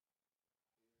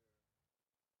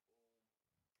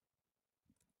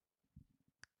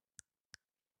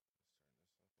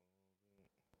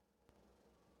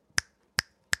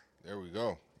There we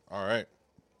go. All right.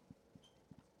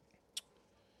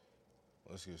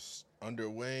 Let's get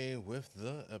underway with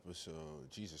the episode.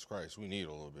 Jesus Christ, we need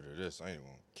a little bit of this. I ain't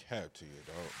gonna cap to you,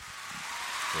 dog.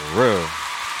 For real.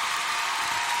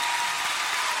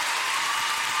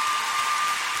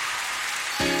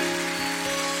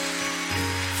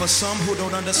 For some who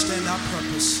don't understand our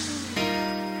purpose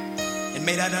and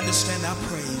may not understand our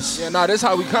praise. Yeah, nah, this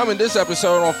how we coming this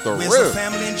episode off the We rip. as a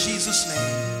family in Jesus'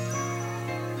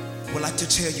 name would like to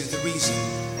tell you the reason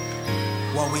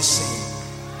why we sing.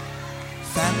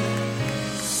 Family.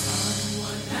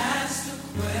 Someone asked the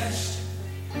question,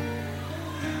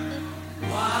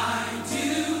 why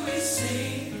do we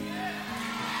sing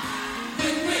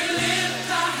when we lift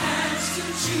our hands to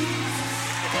Jesus?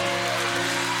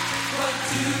 What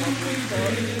do we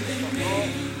really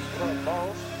mean?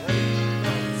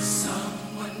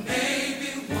 Someone may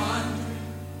be wondering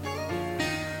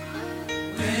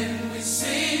when we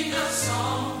sing a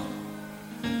song.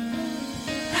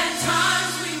 At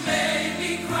times we may be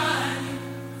crying,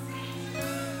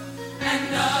 and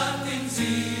nothing's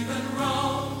even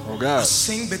wrong. Oh I God.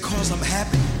 sing because I'm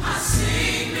happy. I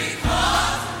sing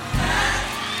because I'm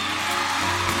happy.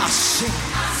 I sing.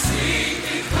 I sing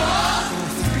because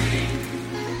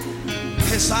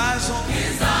His eyes on me.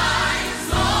 His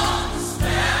eyes on the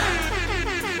sparrow.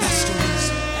 That's the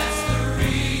reason. That's the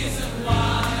reason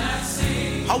why I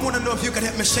sing. I want to know if you can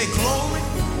help me say glory.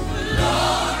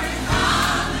 Glory,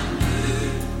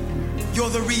 hallelujah. You're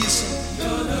the reason.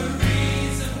 You're the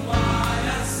reason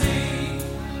why I sing.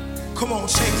 Come on,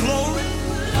 say glory.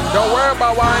 Don't worry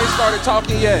about why I ain't started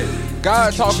talking yet.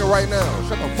 God talking right now.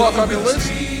 Shut the fuck up and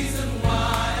listen. Reason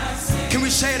why I sing. Can we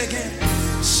say it again?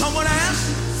 Someone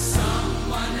asked.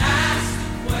 Someone asked the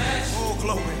question, Oh,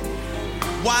 glory.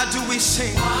 Why do we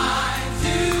sing why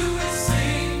do we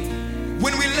sing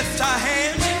when we lift our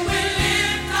hands? when we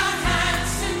lift our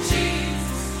hands to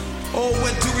Jesus? Oh,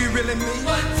 what do we really mean?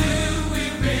 What do we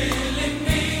really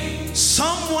mean?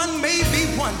 Someone may be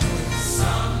wondering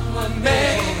Someone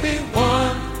may be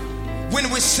wondering when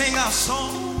we sing our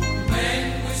song.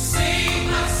 when we sing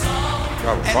a song.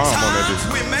 Got a At bomb on that times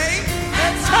bitch. we may,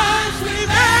 At times we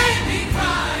may be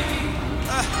crying,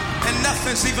 and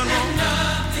nothing's even wrong.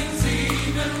 nothing's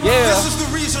even wrong. Yeah. This is the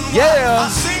reason why Yeah. I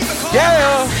sing because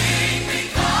Yeah. Sing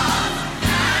because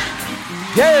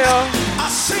Yeah. I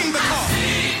sing because.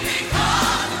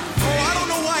 Oh, I don't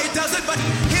know why he does it, but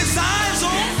his eyes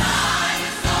on.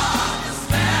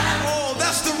 Oh,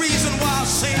 that's the reason why I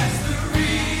sing. the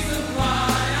reason why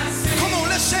I sing. Come on,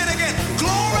 let's say it again.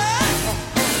 Glory.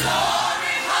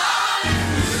 Glory,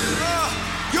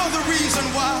 hallelujah. You're the reason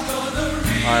why.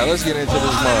 All right, let's get into this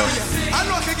mug. Hallelujah. I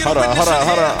know I can get Hold a on, witness hold on, in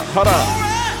hold here. on, hold on. Glory.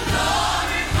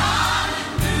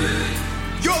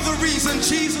 You're the reason,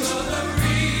 Jesus.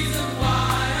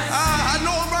 I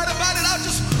know I'm right about it. I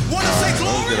just want to say Let's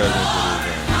glory. get up into this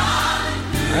thing.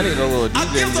 I need a little I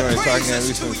DJ give the joint so I can praises at least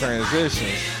to some you.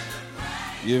 transitions.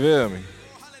 You feel me?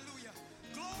 Hallelujah.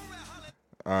 Glory,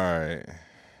 hallelujah. All right.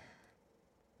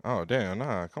 Oh, damn,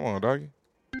 nah. Come on, doggy.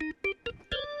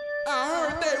 I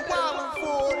heard they wildin'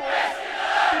 for it.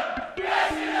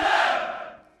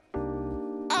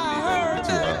 I heard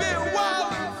they been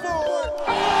wildin' for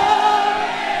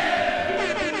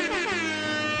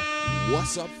it.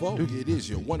 What's up, folks? It is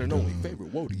your one and only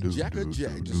favorite Wody Jacker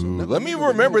Jack. Just another Let me nigga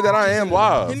remember with that I am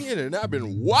live. opinion, and I've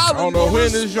been wildin'. I don't know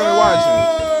when this joint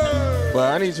watching,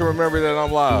 but I need to remember that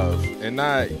I'm live and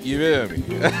not, you feel me?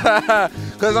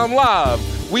 Because I'm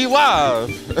live. We live.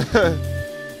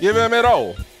 You feel me at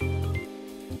all?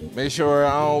 Make sure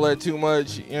I don't let too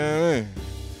much, you know what I mean?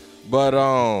 But,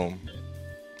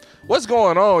 what's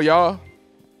going on, y'all?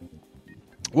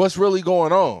 What's really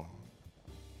going on?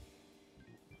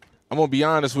 I'm going to be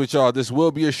honest with y'all. This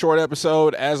will be a short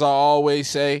episode, as I always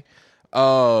say.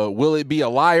 Will it be a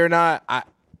lie or not? I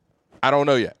don't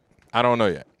know yet. I don't know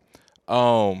yet.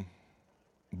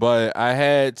 But I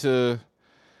had to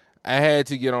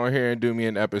get on here and do me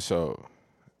an episode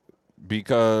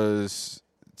because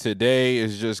today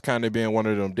is just kind of been one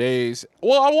of them days.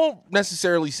 Well, I won't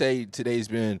necessarily say today's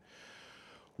been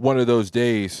one of those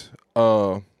days.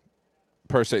 Per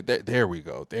se. There we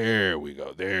go.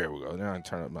 Now I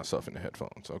turn up myself in the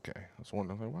headphones. Okay. I was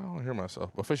wondering, like, why I don't hear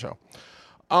myself? But for sure.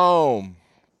 Nah,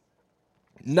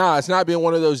 it's not been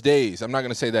one of those days. I'm not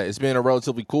gonna say that. It's been a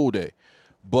relatively cool day.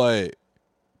 But,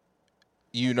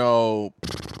 you know,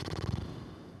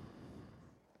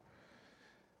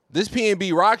 this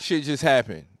PNB Rock shit just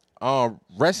happened.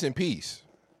 Rest in peace.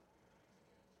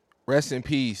 Rest in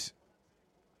peace,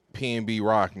 PNB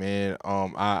Rock, man.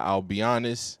 I'll be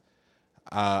honest.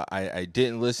 I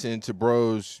didn't listen to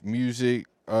bro's music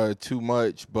too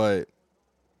much, but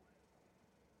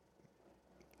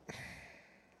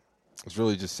it's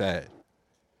really just sad.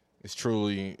 It's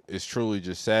truly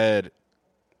just sad.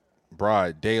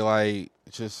 Broad daylight.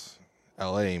 It's just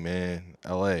LA, man.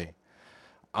 LA.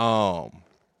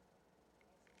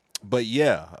 But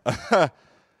yeah.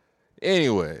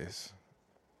 Anyways,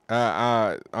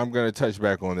 I'm gonna touch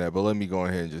back on that, but let me go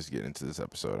ahead and just get into this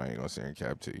episode. I ain't gonna sit here and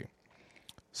cap to you.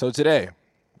 So today,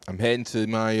 I'm heading to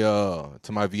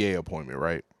my VA appointment,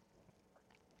 right?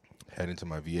 Heading to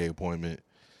my VA appointment.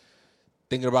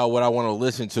 Thinking about what I want to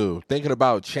listen to. Thinking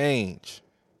about change.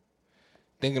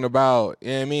 Thinking about, you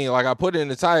know what I mean? Like I put it in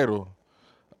the title.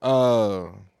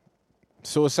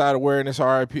 Suicide awareness,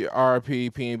 RIP,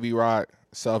 PNB Rock,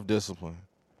 self-discipline.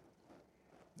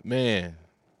 Man.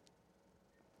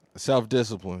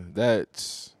 Self-discipline.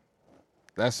 That's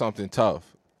something tough.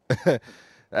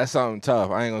 That's something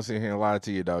tough. I ain't gonna sit here and lie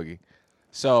to you, doggy.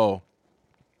 So,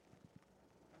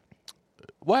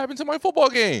 what happened to my football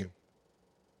game?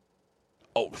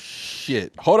 Oh,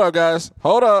 shit. Hold up, guys.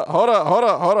 Hold up.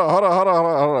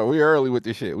 We early with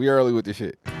this shit.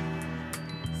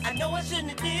 I know I shouldn't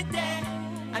have did that.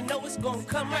 I know it's gonna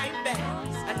come right back.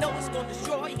 I know it's gonna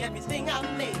destroy everything I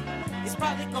made. It's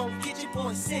probably gonna get your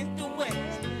boy sent away.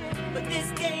 But this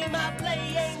game I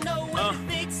play ain't no way to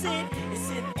fix it. It's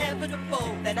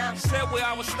inevitable that I'm Said where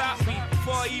I would stop me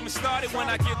before I even started. When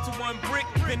I get to one brick,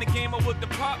 then the game I would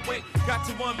depart with. Got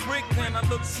to one brick, then I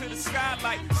look to the sky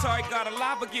like, sorry, gotta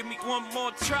lie, but give me one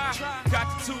more try. Got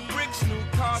to 2 bricks, new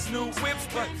cars, new whips,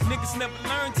 but niggas never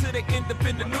learn till they end up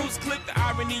in the news clip. The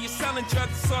irony is selling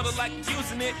drugs is sorta like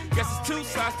using it. Guess it's 2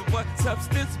 sides to what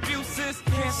substance abuse is.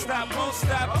 Can't stop, won't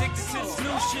stop, addicted to this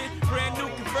new shit. Brand new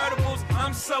convertibles,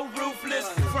 I'm so ruthless.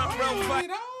 Front row fight.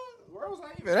 Where was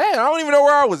I even at? I don't even know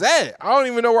where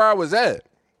I was at.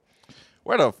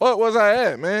 Where the fuck was I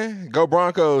at, man? Go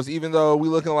Broncos, even though we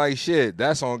looking like shit.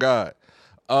 That's on God.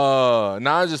 Nah,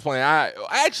 I'm just playing. I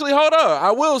actually, hold up.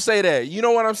 I will say that. You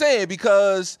know what I'm saying?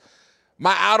 Because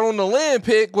my out on the limb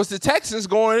pick was the Texans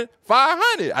going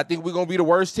 500. I think we're going to be the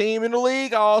worst team in the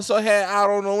league. I also had out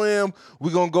on the limb,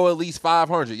 we're going to go at least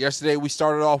 500. Yesterday, we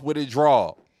started off with a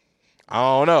draw. I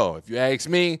don't know. If you ask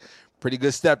me, pretty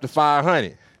good step to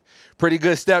 500. Pretty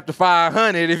good step to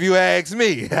 500 if you ask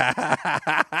me.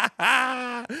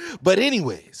 But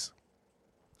anyways,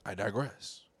 I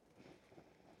digress.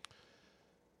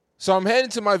 So I'm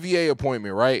heading to my VA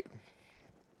appointment, right?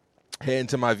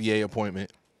 And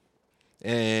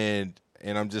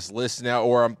I'm just listening out,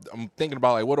 or I'm thinking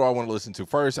about, like, what do I want to listen to?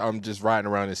 First, I'm just riding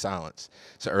around in silence.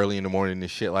 It's early in the morning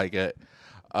and shit like that.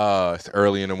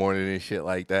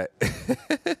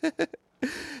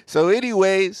 So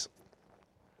anyways,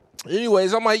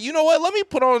 I'm like, you know what? Let me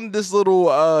put on this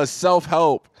little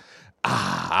self-help.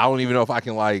 I don't even know if I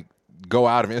can, like, go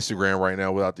out of Instagram right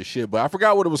now without this shit, but I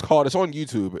forgot what it was called. It's on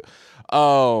YouTube.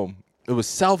 It was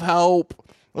self-help.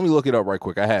 Let me look it up right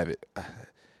quick. I have it.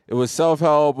 It was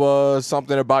self-help,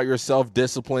 something about your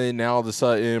self-discipline. Now all of a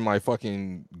sudden, my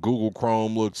fucking Google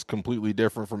Chrome looks completely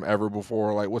different from ever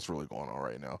before. Like, what's really going on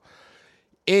right now?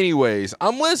 Anyways,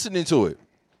 I'm listening to it.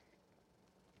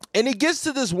 And it gets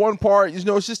to this one part, you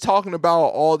know, it's just talking about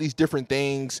all these different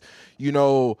things, you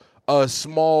know,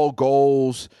 small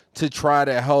goals to try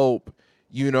to help,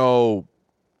 you know,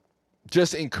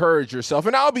 just encourage yourself.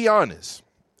 And I'll be honest,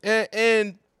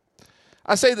 and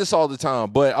I say this all the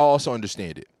time, but I also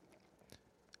understand it.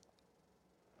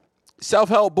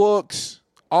 Self-help books,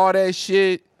 all that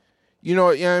shit, you know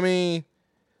what I mean?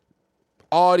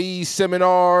 All these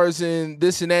seminars and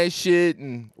this and that shit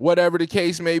and whatever the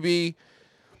case may be.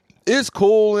 It's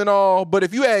cool and all, but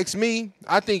if you ask me,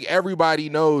 I think everybody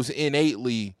knows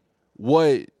innately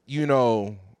what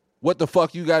the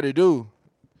fuck you got to do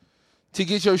to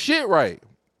get your shit right,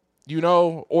 you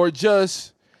know, or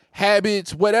just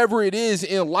habits, whatever it is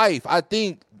in life. I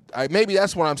think maybe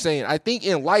that's what I'm saying. I think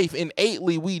in life,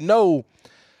 innately, we know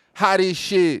how this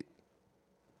shit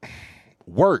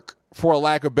work, for a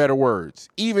lack of better words.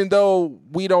 Even though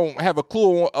we don't have a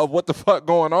clue of what the fuck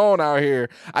going on out here,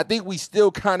 I think we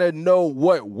still kind of know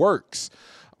what works.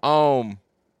 And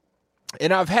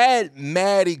I've had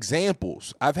mad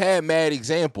examples.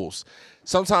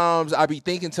 Sometimes I be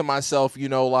thinking to myself, you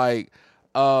know, like,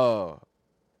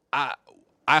 I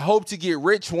hope to get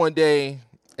rich one day.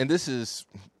 And this is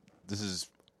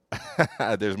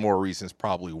there's more reasons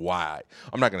probably why.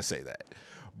 I'm not going to say that.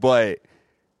 But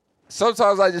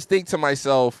sometimes I just think to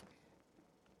myself,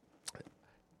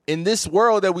 in this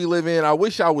world that we live in, I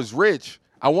wish I was rich.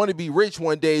 I want to be rich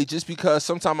one day just because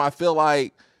sometimes I feel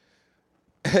like,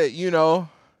 you know,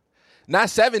 not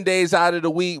 7 days out of the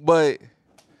week, but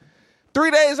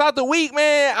 3 days out the week,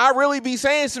 man, I really be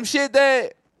saying some shit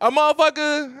that a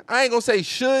motherfucker, I ain't gonna say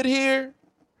should hear,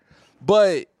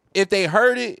 but if they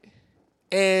heard it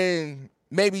and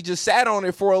maybe just sat on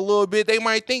it for a little bit, they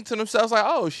might think to themselves like,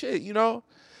 oh shit, you know,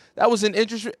 that was an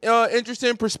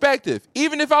interesting perspective.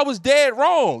 Even if I was dead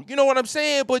wrong, you know what I'm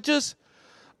saying? But just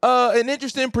an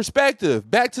interesting perspective.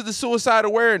 Back to the suicide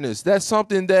awareness. That's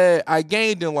something that I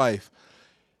gained in life.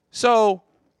 So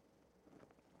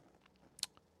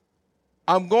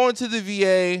I'm going to the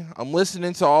VA. I'm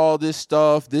listening to all this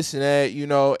stuff, this and that, you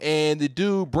know, and the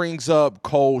dude brings up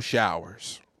cold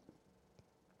showers.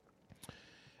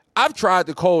 I've tried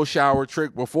the cold shower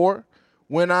trick before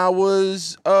when I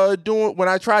was when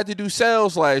I tried to do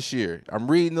sales last year. I'm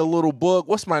reading the little book.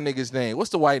 What's my nigga's name? What's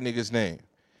the white nigga's name?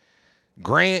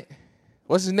 Grant.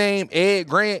 What's his name? Ed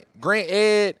Grant. Grant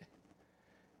Ed.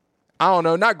 I don't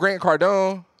know. Not Grant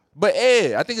Cardone, but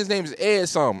Ed. I think his name is Ed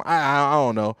something. I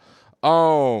don't know.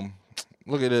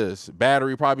 Look at this.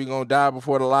 Battery probably gonna die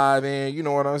before the live end. You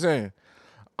know what I'm saying?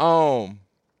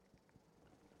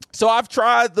 So I've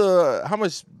tried how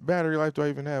much battery life do I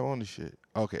even have on this shit?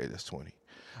 Okay, that's 20.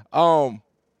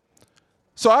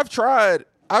 So I've tried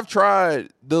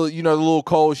the, you know, the little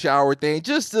cold shower thing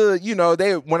just to, you know,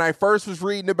 when I first was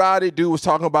reading about it, dude was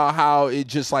talking about how it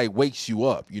just like wakes you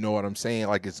up. You know what I'm saying?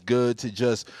 Like it's good to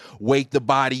just wake the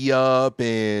body up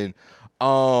and,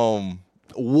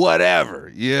 whatever,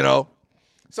 you know?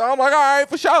 So I'm like, all right,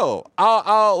 for sure.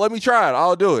 I'll let me try it.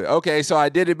 I'll do it. Okay. So I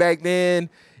did it back then.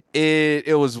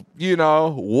 It was, you know,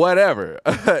 whatever.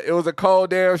 It was a cold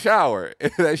damn shower.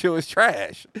 That shit was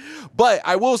trash. But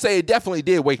I will say it definitely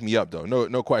did wake me up though.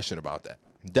 No question about that.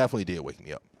 Definitely did wake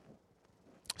me up.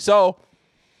 So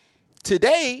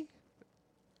today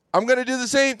I'm gonna do the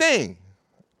same thing.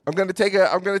 I'm gonna take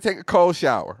a cold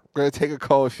shower. I'm gonna take a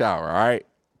cold shower, all right?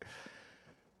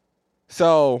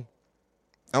 So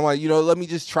I'm like, you know, let me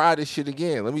just try this shit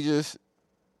again. Let me just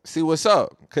see what's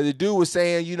up. Cause the dude was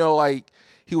saying, you know, like,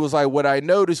 he was like, what I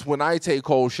noticed when I take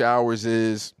cold showers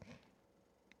is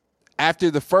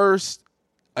after the first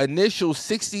initial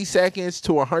 60 seconds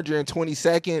to 120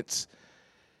 seconds,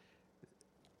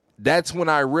 that's when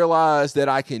I realized that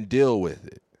I can deal with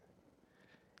it.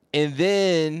 And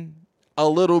then a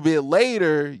little bit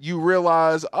later, you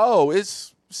realize, oh,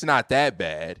 it's not that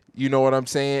bad. You know what I'm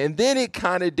saying? And then it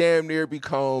kind of damn near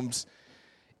becomes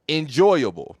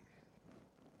enjoyable.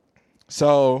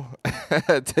 So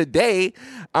today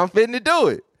I'm finna do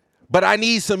it, but I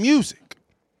need some music.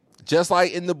 Just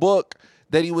like in the book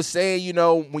that he was saying, you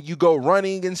know, when you go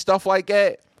running and stuff like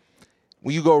that,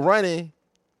 when you go running,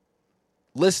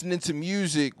 listening to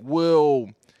music will,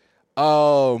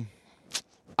 I'll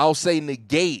say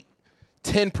negate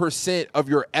 10% of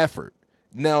your effort.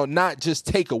 Now, not just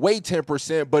take away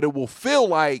 10%, but it will feel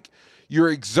like you're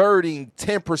exerting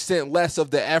 10% less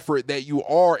of the effort that you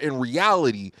are in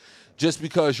reality just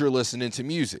because you're listening to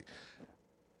music.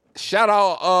 Shout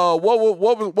out, what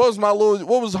was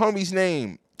homie's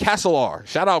name? Castlear.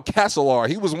 Shout out Castlear.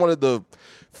 He was one of the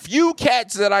few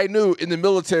cats that I knew in the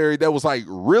military that was like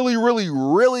really, really,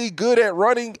 really good at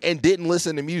running and didn't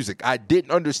listen to music. I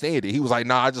didn't understand it. He was like,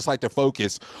 nah, I just like to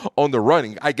focus on the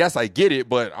running. I guess I get it,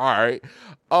 but all right.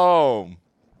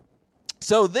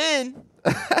 So then,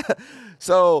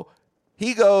 so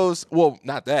he goes, well,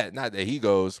 not that he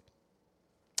goes,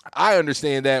 I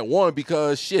understand that, one,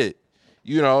 because shit,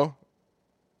 you know,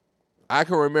 I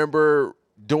can remember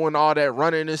doing all that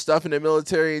running and stuff in the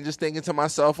military and just thinking to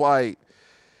myself, like,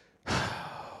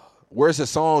 where's the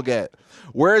song at?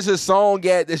 Where's the song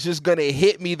at that's just going to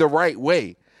hit me the right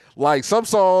way? Like, some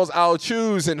songs I'll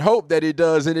choose and hope that it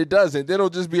does, and it doesn't. Then it'll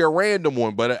just be a random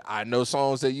one. But I know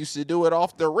songs that used to do it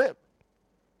off the rip.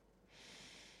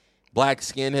 Black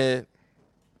Skinhead.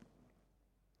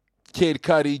 Kid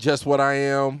Cudi, Just What I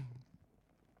Am.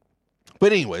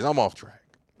 But anyways, I'm off track.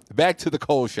 Back to the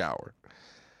cold shower.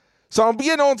 So I'm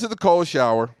getting on to the cold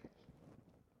shower.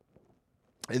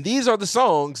 And these are the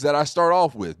songs that I start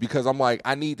off with because I'm like,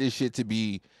 I need this shit to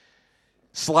be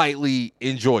slightly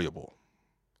enjoyable.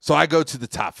 So I go to the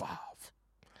top 5.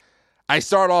 I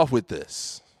start off with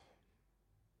this.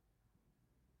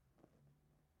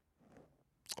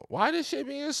 Why this shit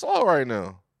being slow right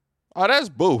now? Oh, that's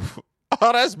Boof.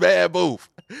 Oh, that's bad Boof.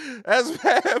 That's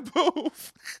bad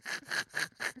Boof.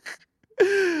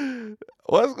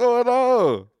 What's going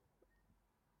on?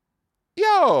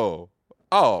 Yo.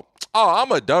 Oh,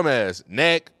 I'm a dumbass.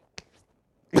 Neck.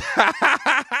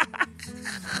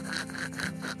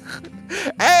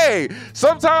 Hey,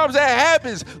 sometimes that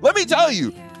happens. Let me tell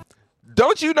you.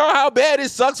 Don't you know how bad it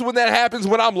sucks when that happens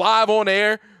when I'm live on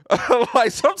air?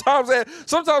 Like sometimes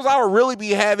I would really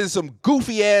be having some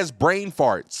goofy ass brain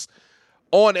farts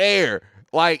on air,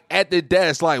 like at the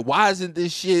desk. Like, why isn't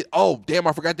this shit? Oh, damn,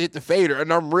 I forgot to hit the fader,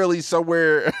 and I'm really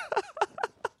somewhere.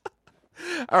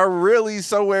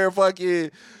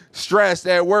 Fucking stressed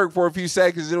at work for a few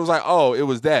seconds. And it was like, oh, it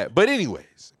was that. But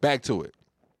anyways, back to it.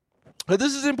 But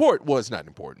this is important. Well, it's not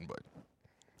important, but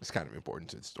it's kind of important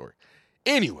to the story.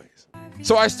 Anyways,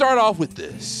 so I start off with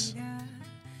this.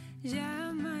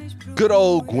 Good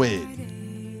old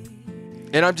Gwen.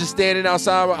 And I'm just standing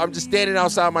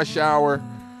outside my shower.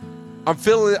 I'm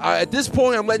feeling, at this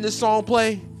point, I'm letting this song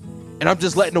play. And I'm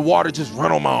just letting the water just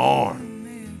run on my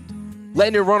arm.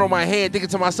 Letting it run on my hand, thinking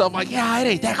to myself, like, yeah, it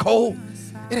ain't that cold.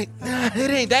 It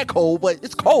ain't that cold, but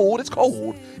it's cold. It's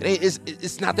cold.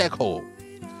 It's not that cold.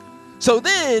 So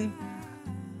then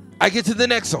I get to the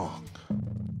next song.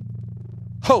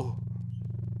 Ho.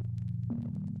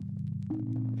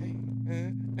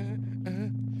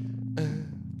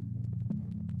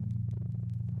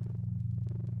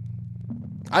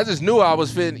 I just knew I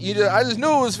was fitting. I just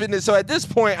knew it was fitting. So at this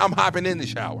point, I'm hopping in the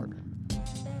shower.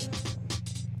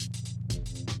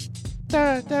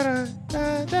 Da, da,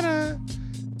 da, da, da.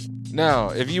 Now,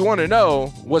 if you want to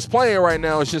know, what's playing right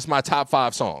now is just my top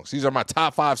 5 songs. These are my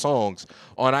top 5 songs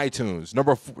on iTunes.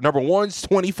 Number 1's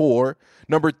 24.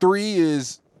 Number 3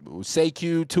 is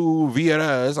Sekou Tu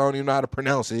Vieras. I don't even know how to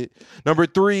pronounce it. Number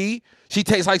 3, She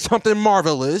Tastes Like Something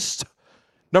Marvelous.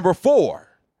 Number 4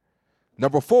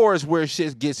 is where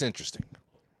shit gets interesting.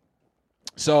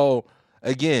 So,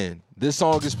 again, this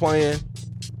song is playing.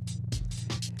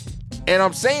 And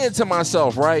I'm saying to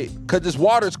myself, right, because this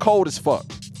water's cold as fuck.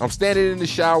 I'm standing in the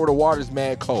shower, the water's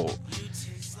mad cold.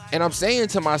 And I'm saying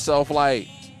to myself, like,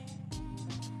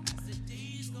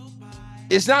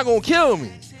 it's not going to kill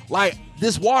me. Like,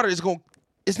 this water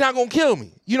it's not going to kill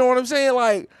me. You know what I'm saying?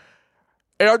 Like,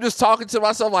 and I'm just talking to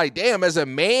myself like, damn, as a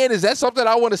man, is that something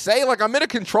I want to say? Like, I'm in a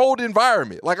controlled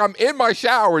environment. Like, I'm in my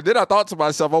shower. Then I thought to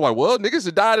myself, I'm like, well, niggas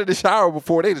have died in the shower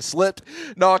before. They'd have slipped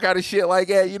and all kind of shit like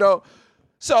that, you know?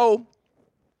 So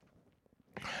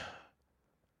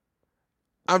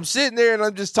I'm sitting there and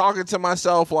I'm just talking to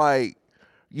myself like,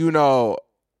 you know,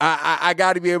 I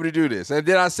got to be able to do this. And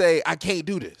then I say, I can't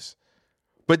do this.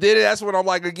 But then that's when I'm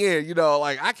like, again, you know,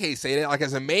 like, I can't say that. Like,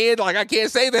 as a man, like, I can't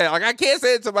say that. Like, I can't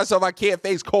say it to myself. I can't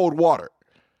face cold water.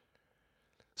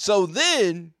 So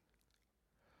then,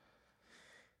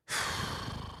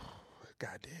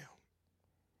 goddamn.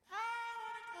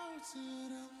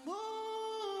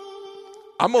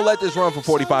 I'm going to let this run for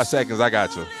 45 seconds. I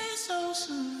got you.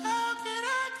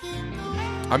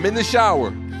 I'm in the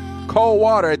shower, cold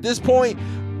water. At this point,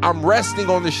 I'm resting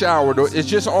on the shower. It's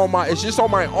just on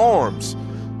my arms.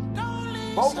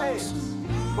 Both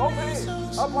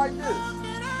hands up like this.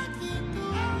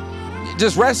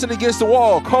 Just resting against the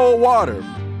wall, cold water.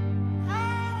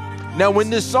 Now, when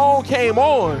this song came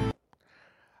on,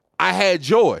 I had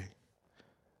joy.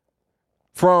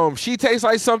 From She Tastes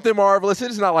Like Something Marvelous.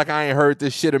 It's not like I ain't heard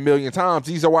this shit a million times.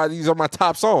 These are my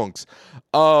top songs.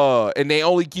 And they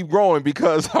only keep growing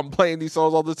because I'm playing these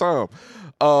songs all the time.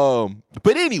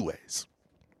 But anyways,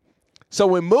 so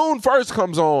when Moon first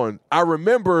comes on, I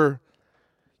remember,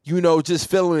 you know, just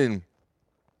feeling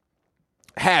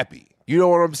happy. You know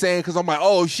what I'm saying? Because I'm like,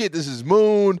 oh shit, this is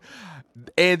Moon.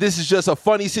 And this is just a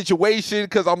funny situation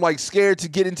because I'm like scared to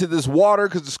get into this water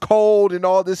because it's cold and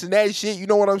all this and that shit. You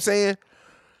know what I'm saying?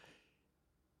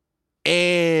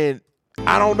 And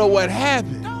I don't know what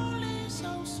happened.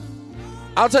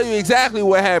 I'll tell you exactly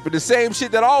what happened. The same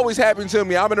shit that always happened to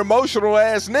me. I'm an emotional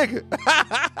ass nigga.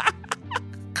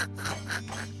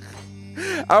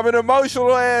 I'm an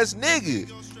emotional ass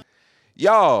nigga.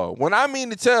 Y'all, when I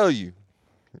mean to tell you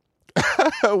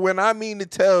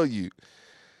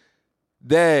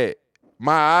that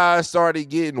my eyes started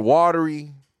getting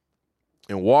watery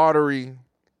and watery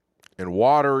and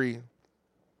watery,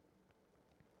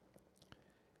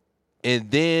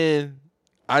 and then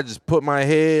I just put my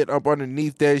head up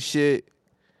underneath that shit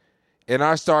and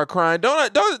I start crying.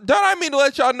 Don't I mean to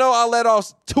let y'all know I let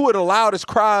off 2 of the loudest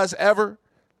cries ever?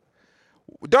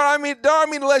 Don't I mean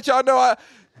to let y'all know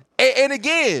and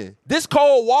again, this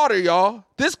cold water, y'all,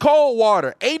 this cold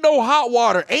water, ain't no hot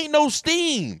water, ain't no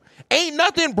steam, ain't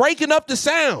nothing breaking up the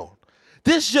sound.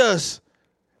 This just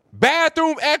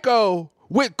bathroom echo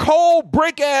with cold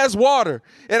brick ass water.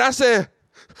 And I said,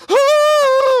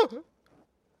 ah!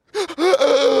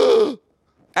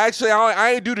 Actually,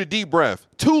 I ain't do the deep breath.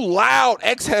 2 loud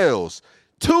exhales.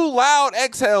 2 loud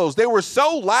exhales. They were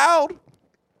so loud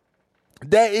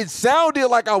that it sounded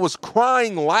like I was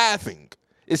crying laughing.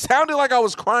 It sounded like I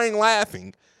was crying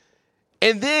laughing.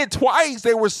 And then twice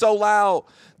they were so loud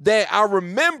that I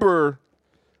remember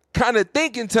kind of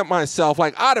thinking to myself,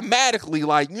 like automatically,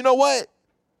 like, you know what?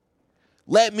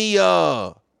 Let me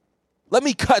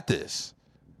cut this.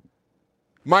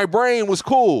 My brain was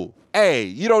cool. Hey,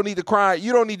 you don't need to cry.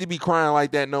 You don't need to be crying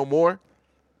like that no more.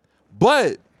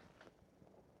 But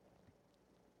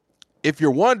if you're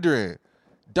wondering,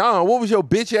 Don, what was your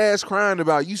bitch ass crying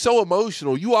about? You so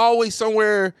emotional. You always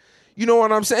somewhere, you know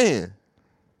what I'm saying?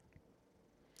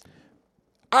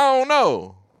 I don't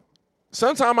know.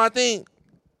 Sometimes I think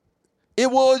it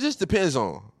just depends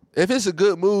on. If it's a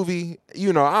good movie,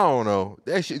 you know, I don't know.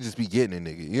 That shit just be getting a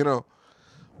nigga, you know?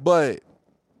 But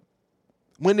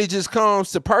when it just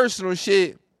comes to personal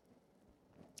shit,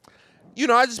 you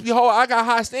know, I got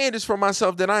high standards for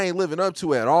myself that I ain't living up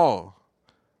to at all.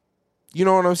 You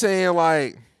know what I'm saying?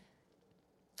 Like,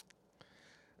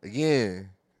 again,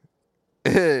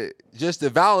 just to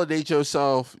validate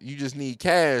yourself, you just need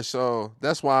cash. So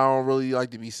that's why I don't really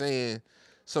like to be saying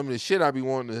some of the shit I be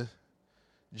wanting to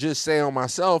just say on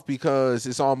myself, because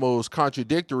it's almost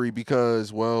contradictory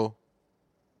because, well,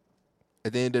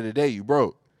 at the end of the day, you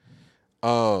broke.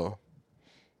 But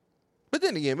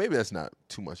then again, maybe that's not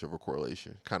too much of a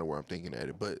correlation, kind of where I'm thinking at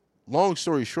it. But long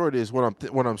story short is what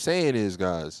I'm saying is,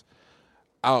 guys,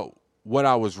 what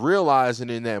I was realizing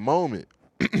in that moment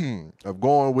of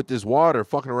going with this water,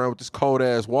 fucking around with this cold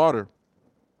ass water,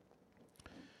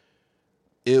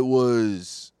 it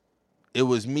was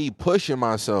me pushing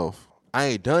myself. I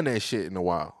ain't done that shit in a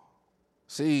while.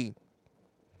 See,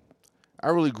 I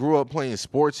really grew up playing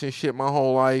sports and shit my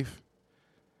whole life.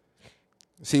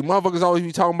 See, motherfuckers always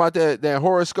be talking about that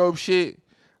horoscope shit.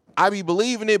 I be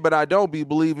believing it, but I don't be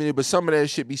believing it. But some of that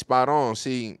shit be spot on.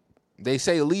 See, they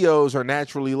say Leos are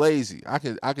naturally lazy. I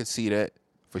could see that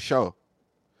for sure.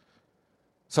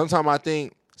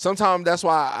 Sometimes that's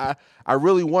why I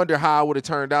really wonder how I would have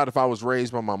turned out if I was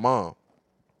raised by my mom.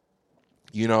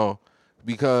 You know,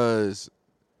 because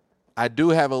I do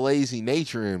have a lazy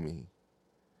nature in me.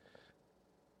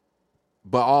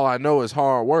 But all I know is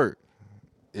hard work.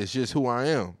 It's just who I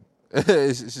am.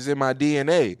 It's just in my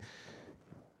DNA.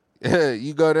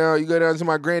 You go down to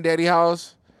my granddaddy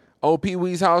house, old Pee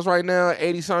Wee's house right now,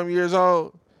 80-something years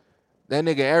old. That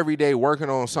nigga every day working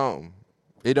on something.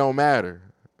 It don't matter.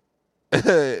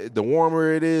 The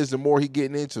warmer it is, the more he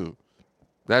getting into.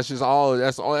 That's just all.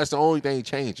 That's the only thing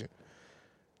changing.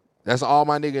 That's all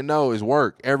my nigga know is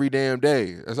work every damn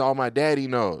day. That's all my daddy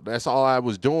know. That's all I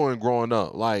was doing growing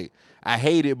up. Like, I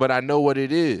hate it, but I know what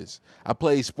it is. I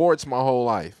played sports my whole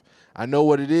life. I know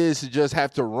what it is to just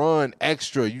have to run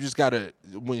extra. You just gotta,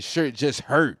 when shit just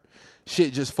hurt,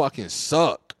 shit just fucking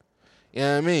suck. You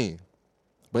know what I mean?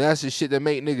 But that's the shit that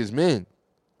make niggas men.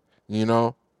 You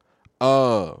know?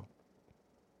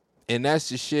 And that's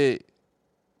the shit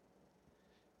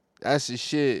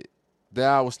that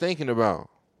I was thinking about.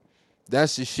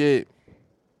 That's the shit.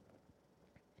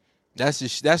 That's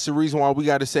the reason why we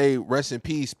got to say rest in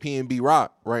peace PNB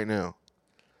Rock right now.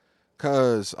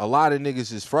 Because a lot of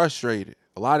niggas is frustrated.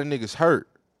 A lot of niggas hurt.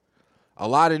 A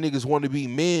lot of niggas want to be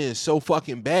men so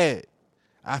fucking bad.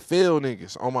 I feel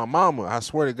niggas on my mama. I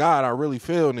swear to God, I really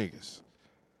feel niggas.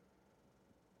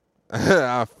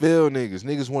 I feel niggas.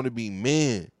 Niggas want to be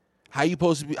men. How you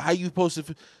supposed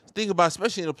to think about,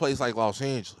 especially in a place like Los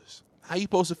Angeles? How you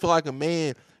supposed to feel like a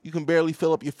man? You can barely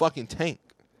fill up your fucking tank.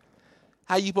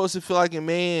 How you supposed to feel like a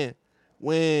man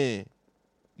when,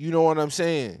 you know what I'm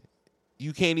saying,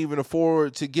 you can't even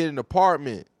afford to get an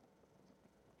apartment?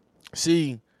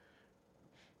 See,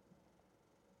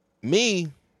 me,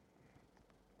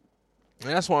 and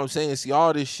that's what I'm saying. See,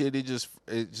 all this shit, it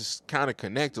just kind of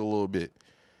connect a little bit.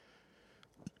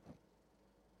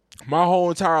 My whole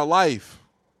entire life,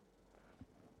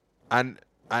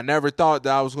 I never thought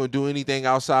that I was going to do anything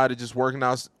outside of just working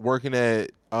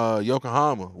at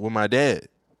Yokohama with my dad.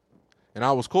 And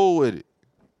I was cool with it.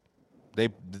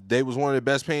 They was one of the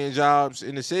best paying jobs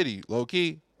in the city, low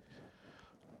key.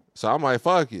 So I'm like,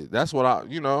 fuck it. That's what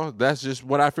that's just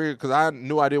what I figured, because I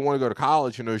knew I didn't want to go to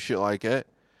college and no shit like that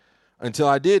until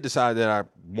I did decide that I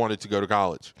wanted to go to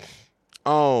college.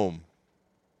 Damn,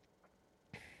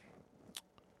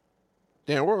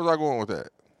 where was I going with that?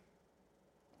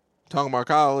 Talking about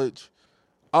college.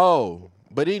 Oh,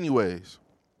 but anyways,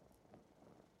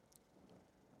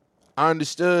 I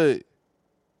understood,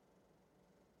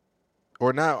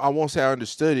 or not, I won't say I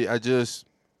understood it. I just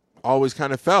always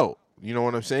kind of felt, you know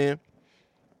what I'm saying,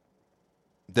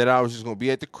 that I was just going to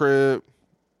be at the crib,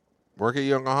 work at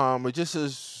Yokohama, just a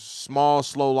small,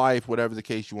 slow life, whatever the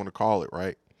case you want to call it,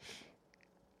 right?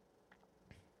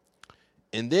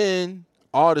 And then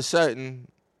all of a sudden,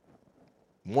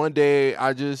 one day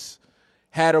I just,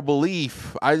 had a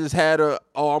belief. I just had I'm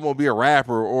gonna be a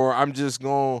rapper, or I'm just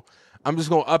gonna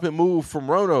up and move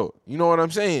from Roanoke. You know what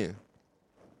I'm saying?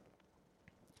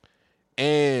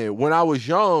 And when I was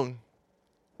young,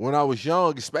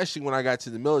 especially when I got to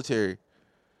the military,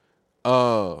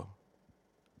 I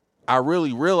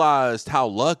really realized how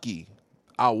lucky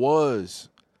I was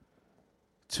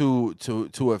to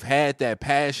have had that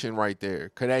passion right there.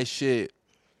 Cause that shit,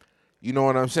 you know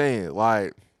what I'm saying?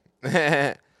 Like,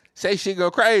 say shit go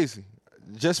crazy.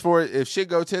 Just for if shit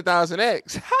go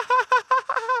 10,000x.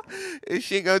 If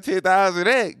shit go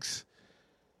 10,000x.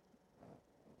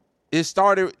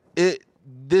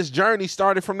 This journey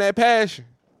started from that passion.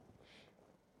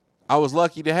 I was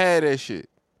lucky to have that shit.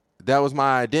 That was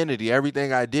my identity.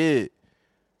 Everything I did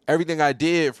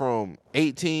from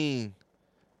 18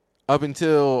 up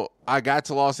until I got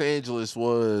to Los Angeles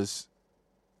was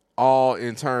all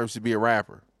in terms to be a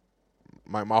rapper.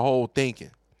 My whole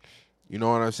thinking. You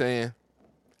know what I'm saying?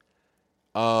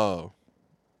 But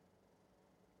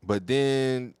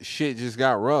then shit just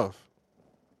got rough.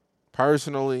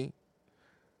 Personally,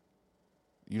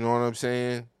 you know what I'm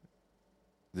saying?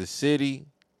 The city,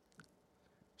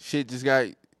 shit just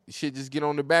get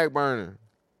on the back burner.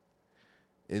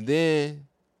 And then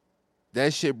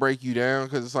that shit break you down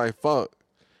because it's like, fuck.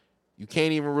 You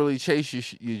can't even really chase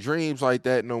your dreams like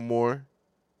that no more.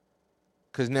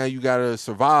 Because now you got to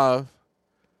survive.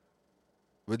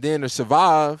 But then to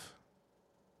survive,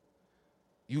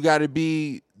 you got to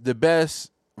be the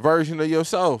best version of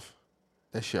yourself.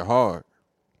 That shit hard.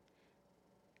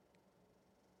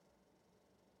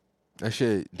 That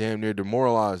shit damn near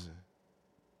demoralizing.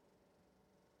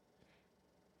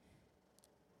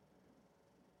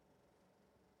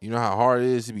 You know how hard it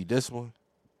is to be disciplined?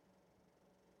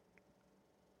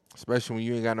 Especially when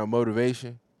you ain't got no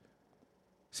motivation.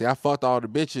 See, I fucked all the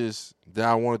bitches that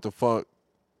I wanted to fuck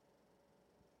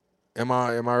in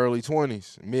my early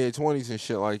 20s, mid 20s and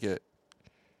shit like that.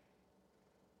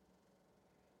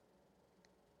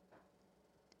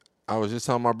 I was just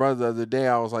telling my brother the other day,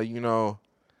 I was like, you know,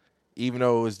 even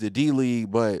though it was the D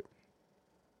League, but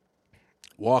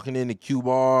walking in the Q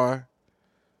Bar,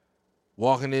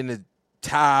 walking in the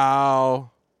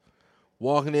Towel,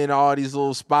 walking in all these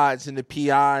little spots in the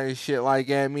PI and shit like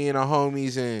that, me and the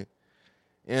homies, and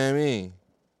you know what I mean?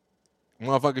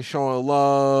 Motherfuckers showing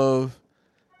love,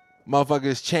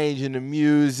 motherfuckers changing the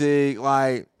music,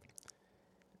 like,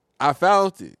 I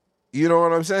felt it. You know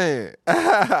what I'm saying?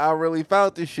 I really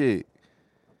felt the shit.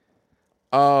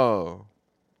 Oh.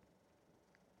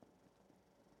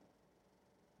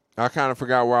 I kind of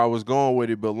forgot where I was going with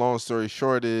it, but long story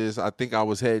short is I think I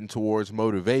was heading towards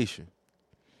motivation.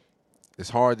 It's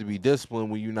hard to be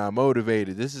disciplined when you're not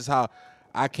motivated. This is how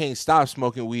I can't stop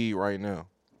smoking weed right now.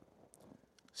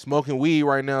 Smoking weed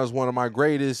right now is one of my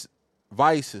greatest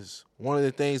vices. One of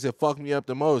the things that fuck me up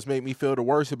the most, make me feel the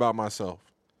worst about myself.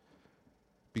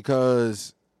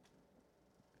 Because,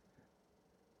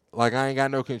 like, I ain't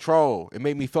got no control. It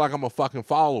made me feel like I'm a fucking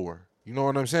follower. You know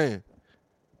what I'm saying?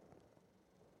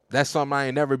 That's something I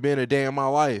ain't never been a day in my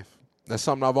life. That's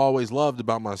something I've always loved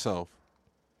about myself.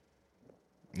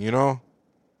 You know?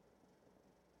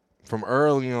 From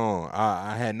early on,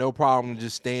 I had no problem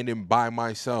just standing by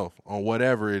myself on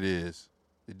whatever it is.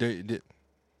 You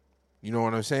know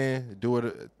what I'm saying? Do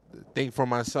it, think for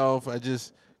myself. I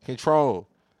just control.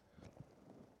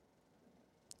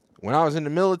 When I was in the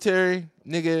military,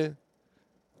 nigga,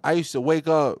 I used to wake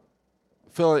up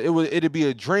feeling it'd be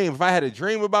a dream. If I had a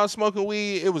dream about smoking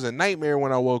weed, it was a nightmare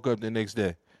when I woke up the next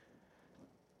day.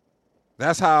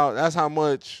 That's how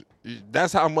much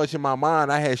in my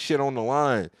mind I had shit on the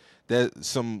line that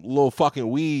some little fucking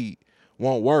weed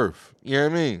won't worth. You know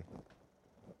what I mean?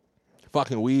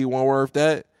 Fucking weed won't worth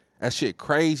that. That shit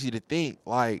crazy to think.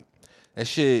 Like, that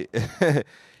shit,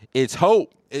 it's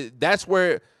hope. That's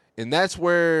where, and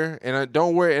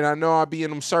I know I be in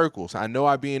them circles.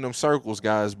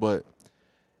 Guys, but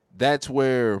that's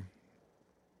where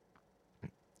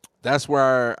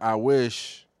I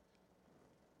wish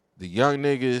the young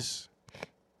niggas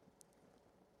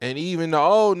and even the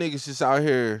old niggas just out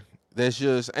here that's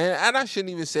just, and I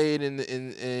shouldn't even say it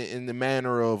in the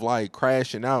manner of like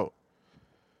crashing out,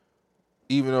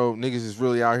 even though niggas is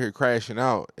really out here crashing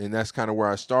out, and that's kind of where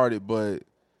I started. But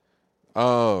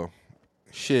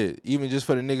shit, even just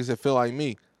for the niggas that feel like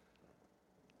me,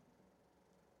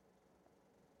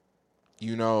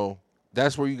 you know,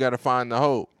 that's where you got to find the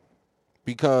hope.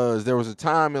 Because there was a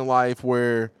time in life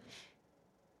where,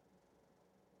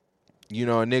 you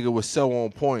know, a nigga was so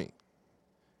on point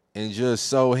and just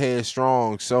so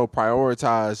headstrong, so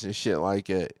prioritized and shit like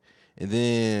that. And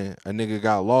then a nigga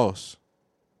got lost.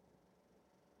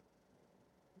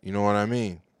 You know what I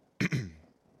mean?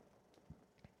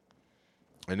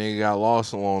 And they got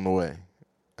lost along the way.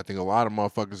 I think a lot of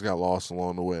motherfuckers got lost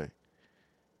along the way.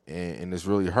 And it's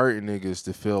really hurting niggas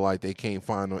to feel like they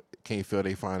feel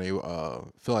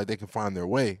like they can find their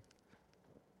way.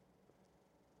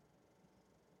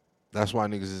 That's why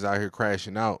niggas is out here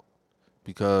crashing out,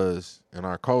 because in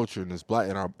our culture, in this black,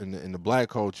 in the black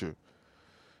culture,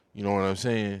 you know what I'm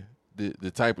saying?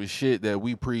 The type of shit that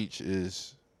we preach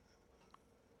is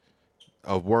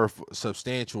of worth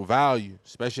substantial value,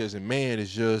 especially as a man,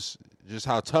 is just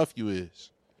how tough you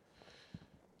is.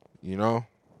 You know?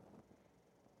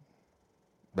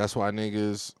 That's why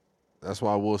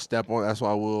we'll step on, that's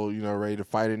why we'll, ready to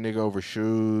fight a nigga over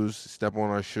shoes, step on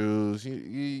our shoes.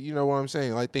 You know what I'm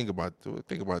saying? Like, think about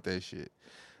that shit.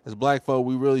 As black folk,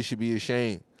 we really should be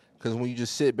ashamed, because when you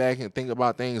just sit back and think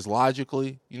about things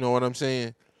logically, you know what I'm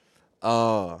saying?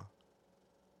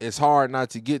 It's hard not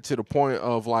to get to the point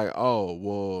of like, oh,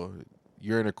 well,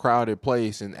 you're in a crowded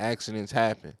place and accidents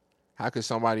happen. How could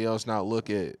somebody else not look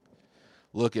at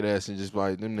us and just be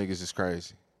like, them niggas is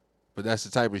crazy? But that's the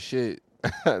type of shit.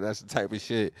 That's the type of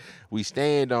shit we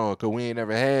stand on, because we ain't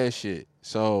never had shit.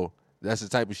 So that's the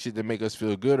type of shit that make us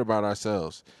feel good about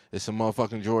ourselves. It's some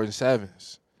motherfucking Jordan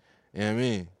 7s. You know what I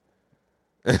mean?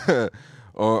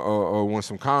 or when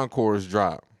some Concords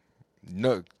drop.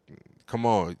 No, come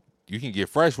on. You can get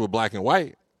fresh with black and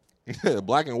white.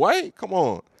 Black and white? Come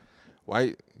on.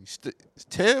 White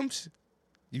Timbs?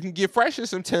 You can get fresh in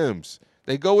some Timbs.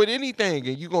 They go with anything,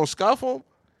 and you gonna scuff them?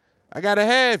 I gotta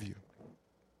have you.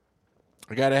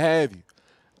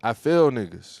 I feel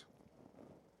niggas.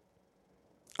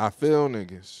 I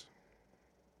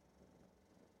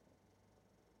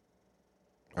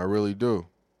really do.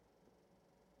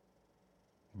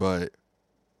 But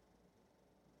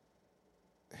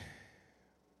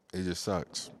it just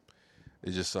sucks.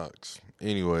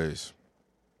 Anyways.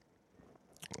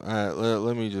 All right,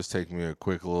 let me just take me a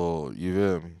quick little, you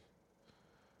feel me?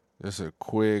 Just a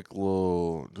quick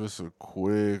little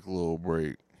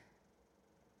break.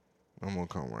 I'm gonna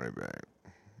come right back.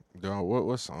 Dog,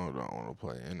 what song do I want to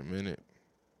play in a minute?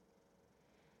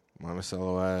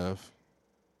 Monticello Ave,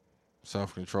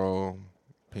 Self-Control,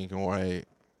 Pink and White,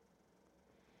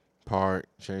 Park,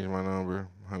 Change My Number,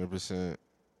 100%.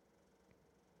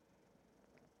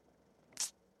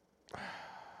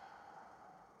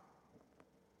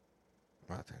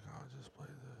 I think I'll just play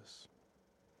this.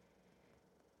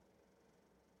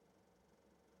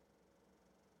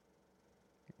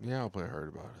 Yeah, I'll play Heard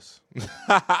About Us.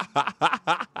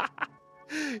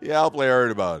 I'll play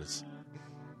Heard About Us.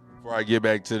 Before I get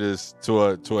back to this,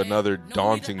 to another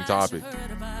daunting topic.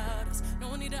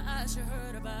 No need to ask you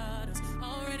heard about us.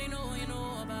 Already know you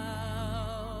know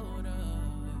about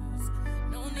us.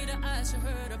 No need to ask you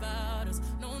heard about us.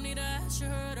 No need to ask you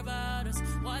heard about us.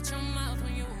 Watch your mouth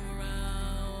when you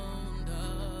around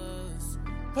us.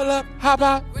 Pull up, hop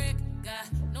out. Rick got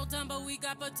no time, but we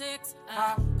got protects.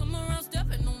 Come around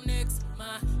stepping on next.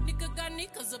 My nigga got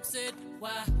niggas upset.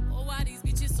 Why? Oh, why these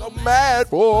bitches so mad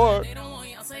for? They don't want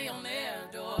y'all say on their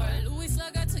door. Louis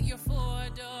Slugger to your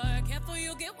door. Careful,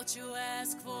 you'll get what you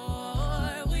ask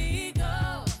for. We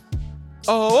go.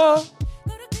 Oh.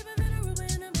 Go to keep it in a river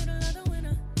in the middle of the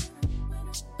winter.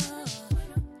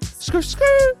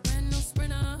 Skirt. Brand new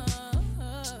sprinter.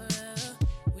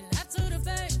 We laugh to the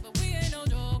face, but we ain't no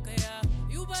joker, yeah.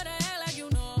 You better act like you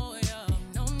know, yeah.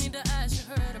 No need to ask, you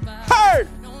heard about. Heard.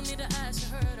 No need to ask, you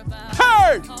heard about.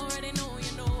 Heard. Already know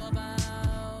you know about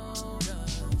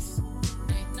us.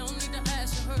 Ain't no need to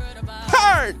ask, you heard about.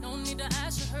 Heard. No need to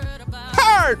ask, you heard about.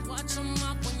 Heard. Watch them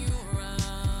up when you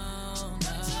around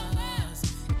us.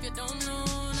 If you don't know,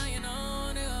 now you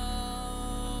know,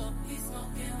 nigga. He's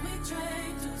smoking, we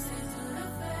drink, juices to the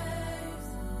face.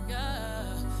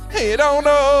 Yeah. Hey, you don't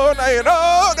know, now you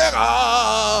know, nigga.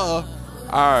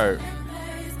 All right.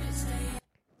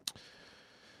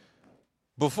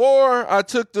 Before I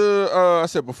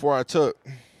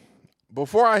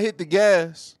hit the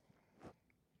gas,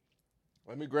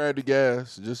 let me grab the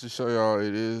gas just to show y'all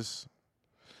it is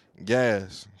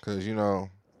gas. Because,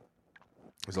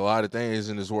 there's a lot of things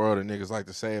in this world that niggas like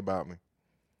to say about me.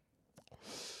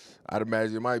 I'd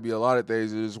imagine it might be a lot of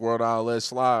things in this world I'll let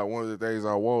slide. One of the things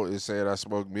I won't is saying I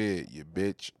smoke mid, you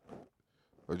bitch.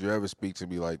 Would you ever speak to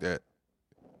me like that?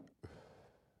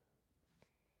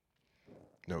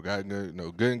 No, good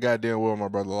and goddamn well, my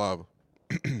brother Lava.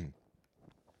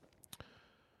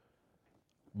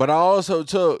 But I also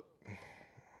took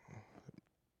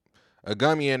a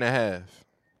gummy and a half.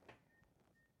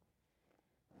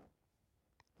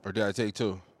 Or did I take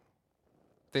two?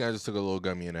 I think I just took a little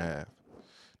gummy and a half.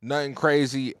 Nothing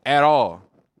crazy at all.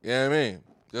 You know what I mean?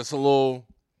 Just a little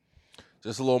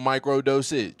micro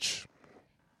dosage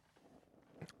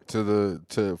to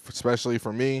especially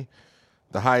for me,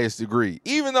 the highest degree.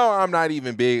 Even though I'm not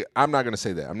even big, I'm not gonna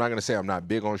say that. I'm not gonna say I'm not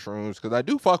big on shrooms because I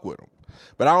do fuck with them,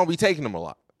 but I don't be taking them a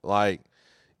lot. Like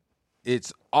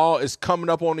it's coming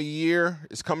up on a year.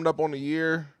 It's coming up on a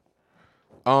year.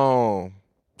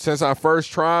 Since I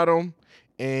first tried them,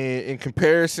 and in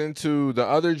comparison to the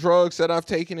other drugs that I've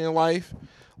taken in life,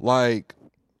 like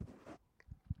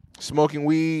smoking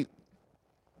weed,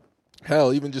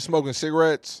 hell, even just smoking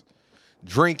cigarettes,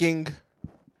 drinking,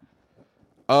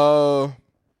 the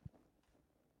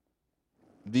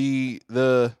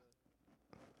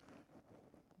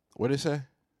what did it say?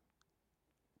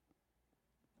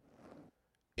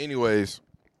 Anyways,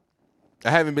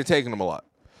 I haven't been taking them a lot.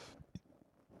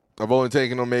 I've only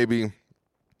taken them maybe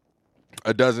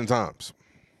a dozen times.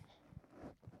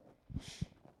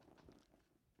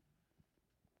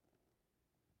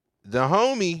 The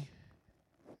homie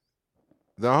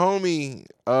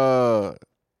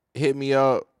hit me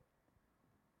up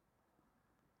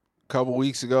a couple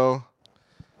weeks ago.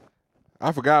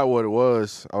 I forgot what it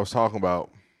was I was talking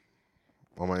about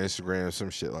on my Instagram or some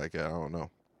shit like that. I don't know.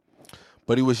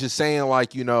 But he was just saying,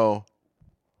 like, you know,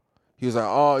 he was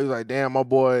like, damn, my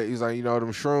boy, he's like, you know, the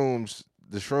shrooms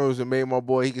that made my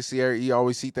boy, he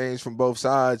always see things from both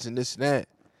sides and this and that.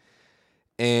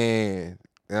 And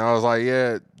I was like,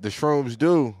 yeah, the shrooms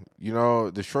do. You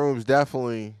know, the shrooms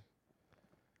definitely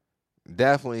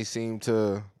seem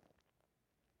to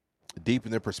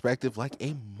deepen their perspective like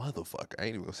a motherfucker. I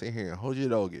ain't even gonna sit here and hold your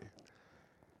doggy.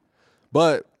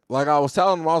 But like I was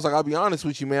telling him, I was like, I'll be honest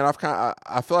with you, man. I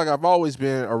feel like I've always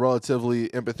been a relatively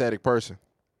empathetic person.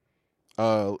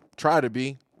 Try to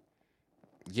be.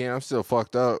 Again, I'm still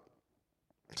fucked up.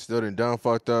 Still done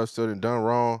fucked up. Still done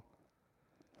wrong.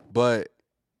 But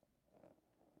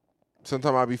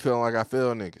sometimes I be feeling like I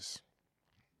feel niggas.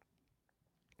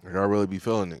 Like I really be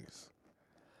feeling niggas.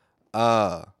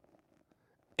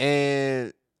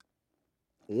 And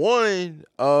one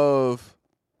of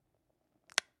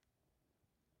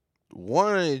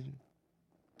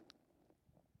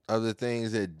the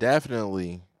things that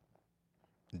definitely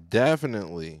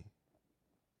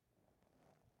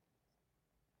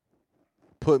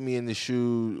put me in the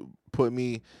shoe,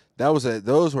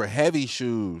 those were heavy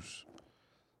shoes.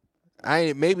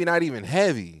 Maybe not even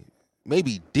heavy,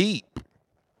 maybe deep.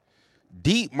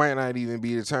 Deep might not even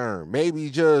be the term.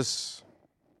 Maybe just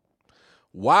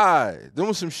wide. Them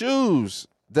were some shoes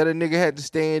that a nigga had to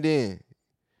stand in.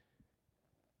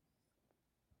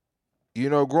 You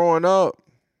know, growing up,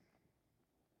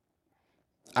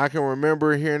 I can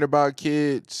remember hearing about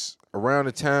kids around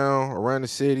the town, around the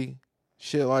city,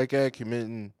 shit like that,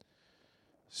 committing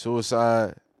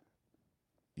suicide.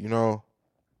 You know,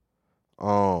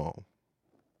 I'm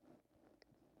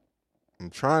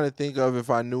trying to think of if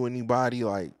I knew anybody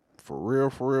like for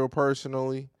real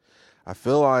personally. I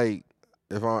feel like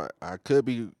if I could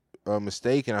be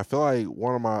mistaken. I feel like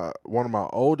one of my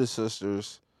older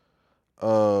sisters,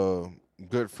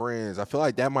 good friends. I feel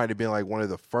like that might have been like one of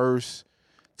the first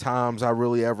times I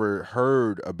really ever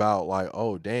heard about like,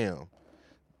 oh damn,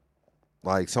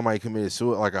 like somebody committed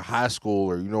suicide, like a high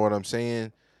schooler. You know what I'm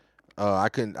saying? I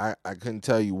couldn't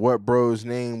tell you what bro's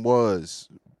name was.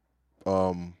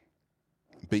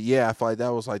 But yeah, I feel like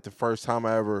that was like the first time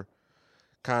I ever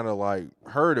kind of like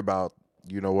heard about,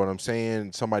 you know what I'm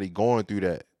saying, somebody going through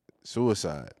that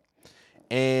suicide.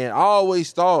 And I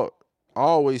always thought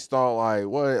like,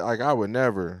 what, like I would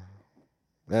never.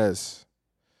 That's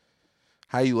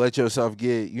how you let yourself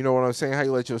get, you know what I'm saying? How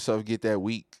you let yourself get that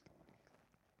weak.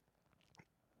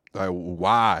 Like,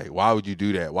 why? Why would you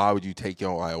do that? Why would you take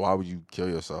your life? Why would you kill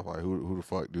yourself? Like, who the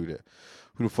fuck do that?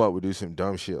 Who the fuck would do some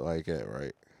dumb shit like that,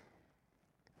 right?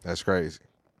 That's crazy.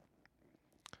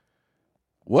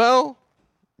 Well,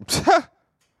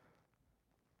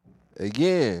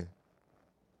 again,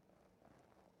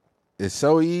 it's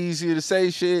so easy to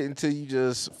say shit until you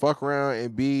just fuck around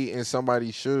and be in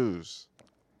somebody's shoes,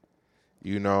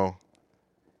 you know?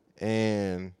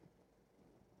 And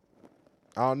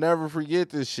I'll never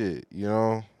forget this shit, you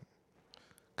know?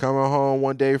 Coming home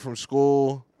one day from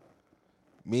school,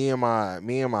 me and my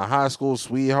high school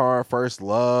sweetheart, first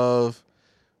love,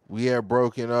 we had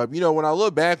broken up. You know, when I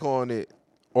look back on it,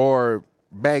 or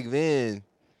back then,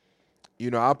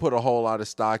 you know, I put a whole lot of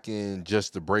stock in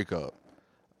just the breakup.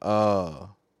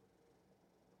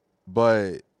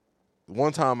 But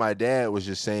one time my dad was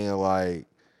just saying like,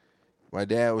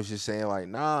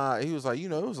 nah, he was like, you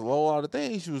know, it was a whole lot of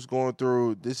things she was going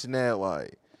through, this and that,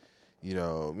 like, you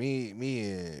know, me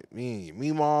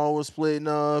and mom was splitting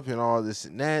up and all this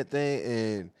and that thing,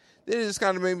 and then it just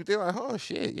kind of made me think like, oh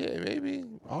shit, yeah, maybe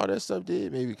all that stuff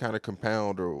did maybe kind of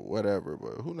compound or whatever,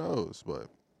 but who knows? But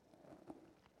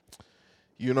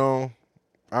you know,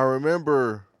 I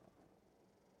remember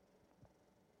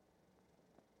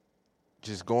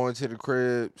just going to the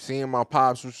crib, seeing my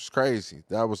pops, which was crazy.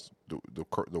 That was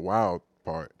the wild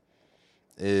part,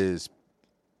 is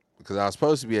because I was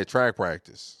supposed to be at track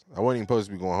practice. I wasn't even supposed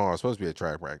to be going home. I was supposed to be at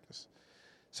track practice.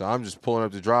 So I'm just pulling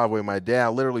up the driveway. My dad, I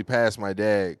literally passed my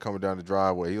dad coming down the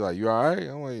driveway. He like, you all right?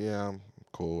 I'm like, yeah, I'm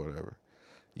cool, whatever.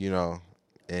 You know,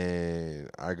 and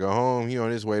I go home. He on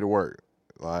his way to work.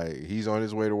 Like, he's on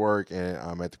his way to work, and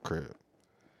I'm at the crib.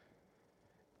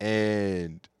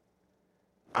 And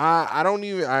I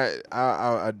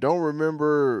don't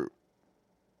remember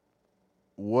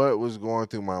what was going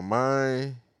through my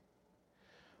mind.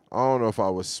 I don't know if I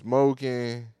was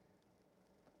smoking.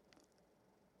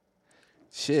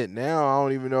 Shit, now I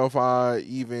don't even know if I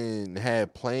even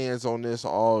had plans on this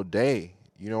all day.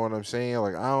 You know what I'm saying?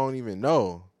 Like, I don't even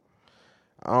know.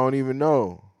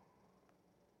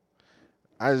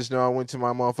 I just know I went to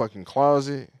my motherfucking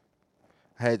closet.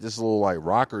 I had this little, like,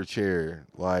 rocker chair,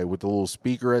 like, with the little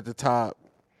speaker at the top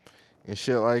and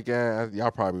shit like that.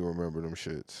 Y'all probably remember them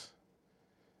shits.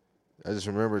 I just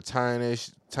remember tying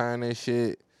that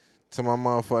shit to my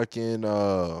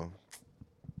motherfucking,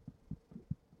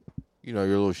 you know,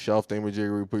 your little shelf thing with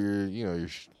you put your, you know,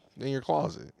 in your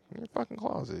closet, in your fucking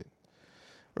closet.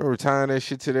 I remember tying that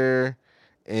shit to there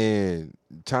and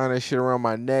tying that shit around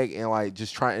my neck and like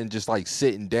just like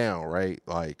sitting down, right?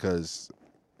 Like, cause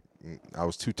I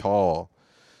was too tall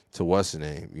to what's the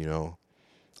name, you know,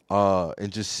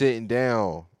 and just sitting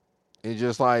down and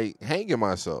just like hanging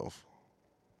myself.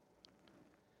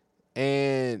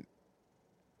 And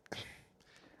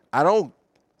I don't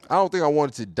think I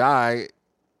wanted to die.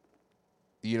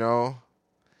 You know,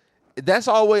 that's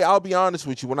always, I'll be honest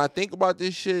with you. When I think about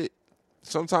this shit,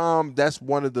 sometimes that's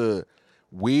one of the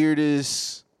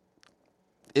weirdest,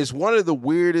 it's one of the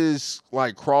weirdest,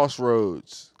 like,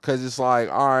 crossroads. Because it's like,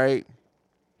 all right,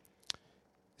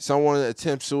 someone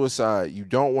attempts suicide. You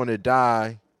don't want to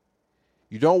die.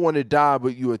 You don't want to die,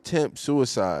 but you attempt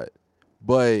suicide.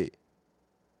 But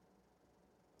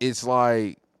it's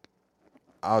like,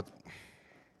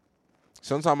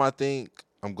 sometimes I think,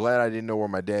 I'm glad I didn't know where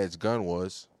my dad's gun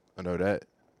was. I know that.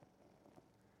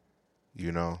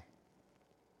 You know.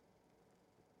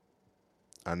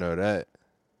 I know that.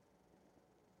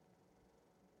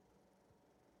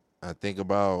 I think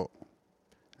about,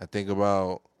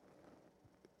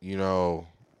 you know,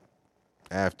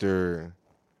 after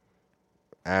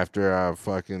I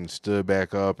fucking stood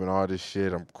back up and all this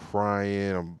shit, I'm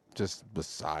crying. I'm just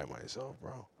beside myself,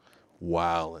 bro.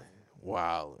 Wilding.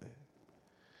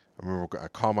 I remember I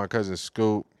called my cousin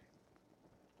Scoop.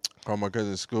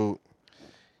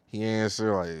 He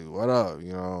answered, like, what up,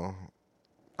 you know?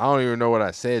 I don't even know what I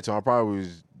said to him. I probably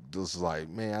was just like,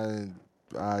 man,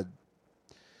 I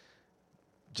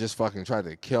just fucking tried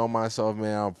to kill myself,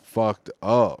 man. I'm fucked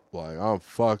up. Like, I'm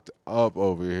fucked up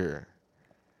over here.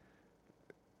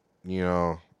 You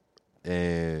know?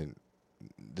 And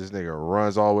this nigga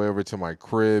runs all the way over to my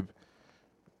crib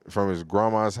from his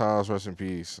grandma's house. Rest in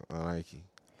peace, Nike.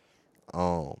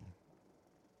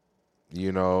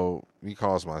 You know, he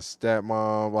calls my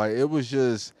stepmom. Like, it was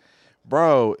just,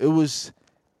 bro,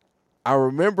 I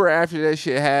remember after that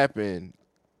shit happened,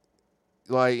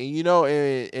 like, you know,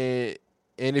 and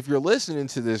if you're listening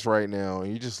to this right now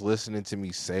and you're just listening to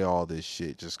me say all this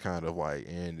shit, just kind of like,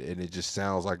 and it just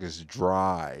sounds like it's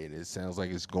dry and it sounds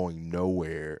like it's going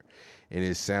nowhere. And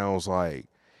it sounds like,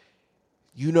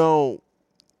 you know,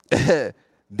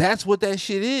 that's what that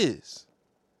shit is.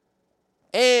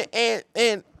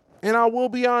 And I will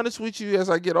be honest with you, as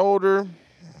I get older,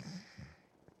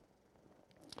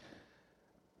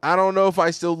 I don't know if I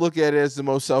still look at it as the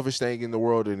most selfish thing in the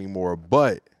world anymore.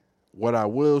 But what I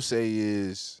will say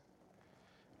is,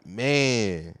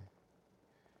 man,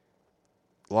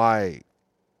 like,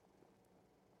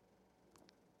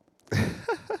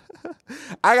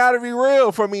 I gotta be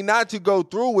real, for me not to go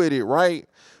through with it, right?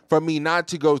 For me not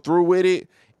to go through with it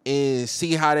and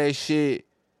see how that shit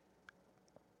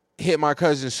hit my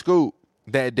cousin Scoop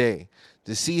that day,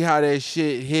 to see how that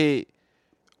shit hit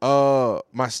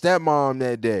my stepmom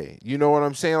that day. You know what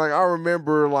I'm saying? Like, I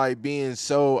remember like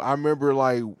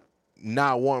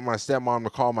not wanting my stepmom to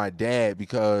call my dad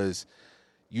because,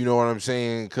 you know what I'm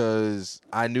saying? Because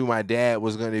I knew my dad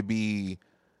was going to be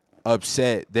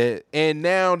upset. And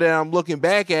now that I'm looking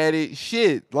back at it,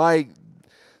 shit, like,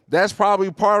 that's probably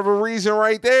part of a reason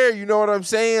right there. You know what I'm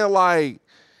saying? Like,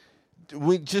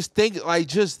 we just think like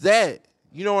just that.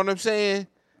 You know what I'm saying?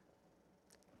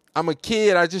 I'm a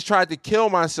kid. I just tried to kill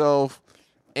myself,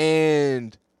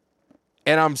 and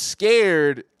I'm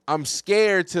scared. I'm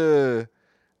scared to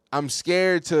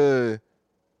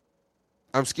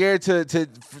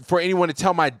for anyone to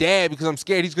tell my dad, because I'm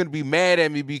scared he's going to be mad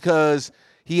at me because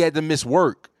he had to miss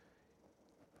work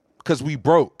because we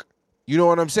broke. You know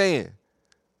what I'm saying?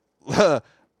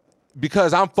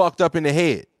 Because I'm fucked up in the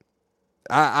head.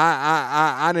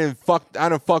 I done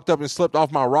fucked up and slipped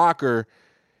off my rocker,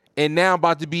 and now I'm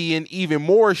about to be in even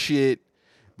more shit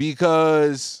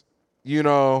because, you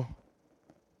know,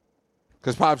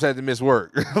 because Pops had to miss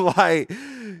work. Like,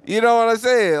 you know what I'm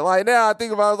saying? Like, now I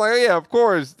think about it, I was like, yeah, of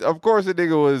course the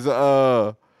nigga was,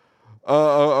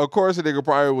 of course the nigga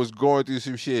probably was going through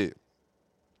some shit.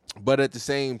 But at the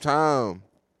same time,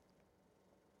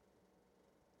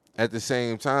 and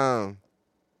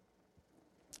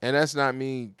that's not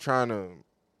me trying to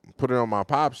put it on my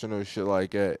pops or no shit like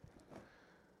that.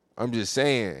 I'm just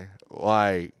saying,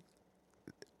 like,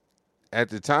 at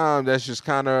the time, that's just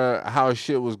kind of how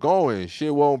shit was going.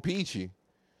 Shit wasn't peachy.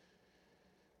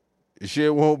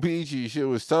 Shit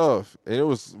was tough. And it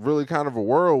was really kind of a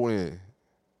whirlwind,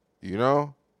 you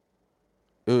know?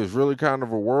 It was really kind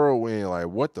of a whirlwind. Like,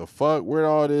 what the fuck? Where'd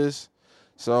all this?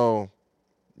 So,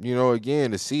 you know,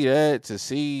 again, to see that,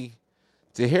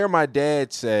 to hear my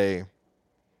dad say,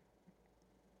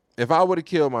 if I would have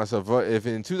killed myself, if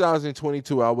in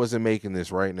 2022 I wasn't making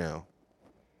this right now,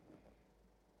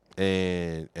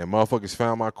 and motherfuckers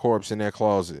found my corpse in that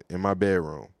closet in my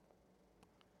bedroom,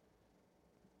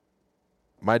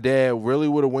 my dad really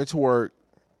would have went to work,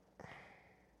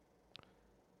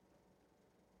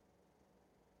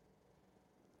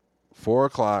 4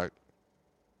 o'clock,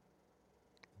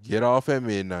 get off at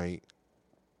midnight,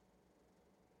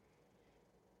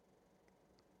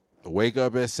 wake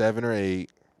up at 7 or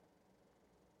 8,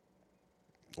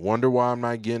 wonder why I'm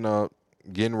not getting up,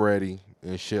 getting ready,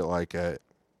 and shit like that.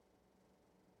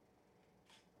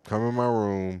 Come in my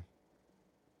room,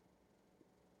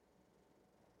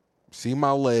 see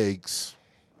my legs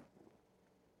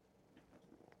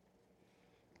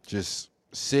just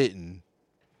sitting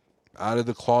out of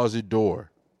the closet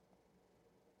door.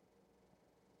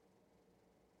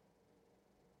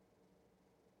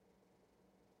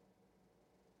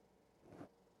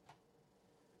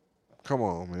 Come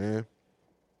on, man.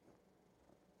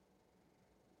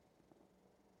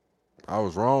 I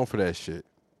was wrong for that shit.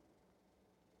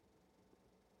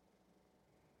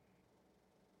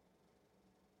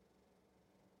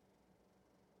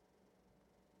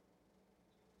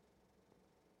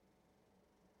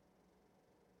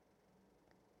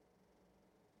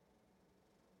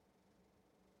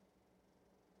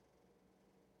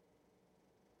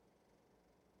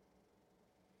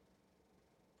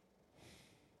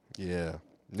 Yeah,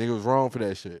 nigga was wrong for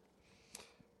that shit.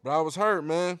 But I was hurt,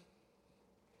 man.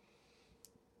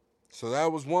 So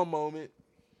that was one moment.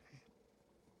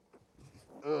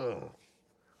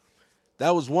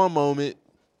 That was one moment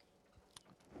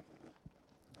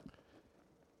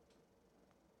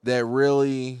that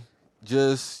really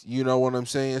just, you know what I'm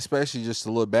saying, especially just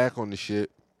to look back on the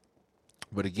shit.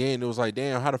 But again, it was like,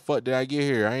 damn, how the fuck did I get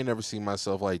here? I ain't never seen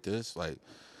myself like this. Like,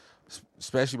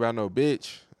 especially by no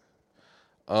bitch.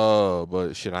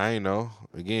 But shit, I ain't know.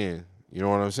 Again, you know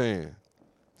what I'm saying?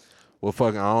 Well,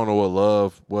 fucking, I don't know what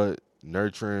love, what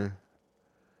nurturing,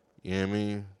 you know what I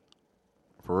mean?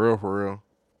 For real.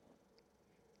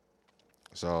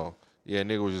 So, yeah,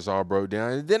 nigga was just all broke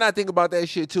down. And then I think about that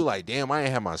shit too, like, damn, I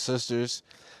ain't have my sisters.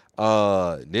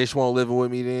 Nish won't living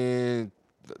with me then.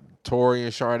 Tori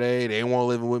and Sade, they won't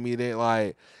living with me then.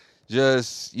 Like,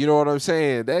 just, you know what I'm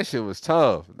saying? That shit was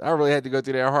tough. I really had to go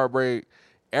through that heartbreak.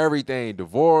 Everything,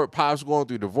 divorce, Pops going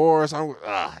through divorce.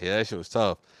 Yeah, that shit was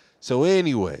tough. So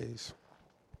anyway,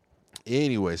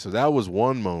 so that was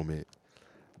one moment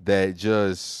that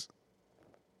just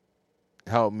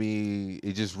helped me.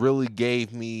 It just really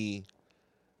gave me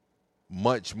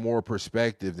much more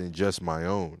perspective than just my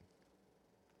own.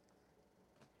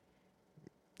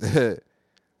 It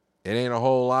ain't a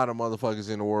whole lot of motherfuckers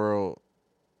in the world.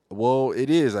 Well, it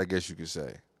is, I guess you could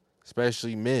say,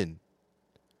 especially men.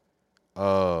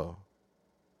 Out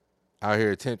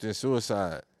here attempting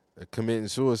suicide, committing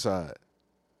suicide.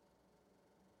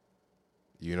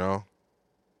 You know?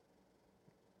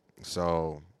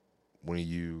 So when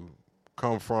you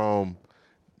come from,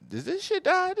 does this shit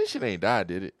die? This shit ain't die,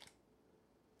 did it?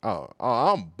 Oh,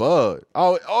 I'm bugged.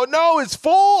 Oh no, it's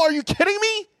full? Are you kidding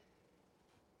me?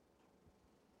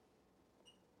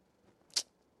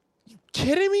 You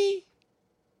kidding me?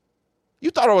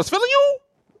 You thought I was feeling you?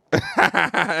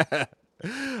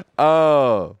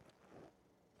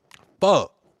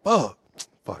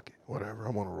 Fuck it. Whatever.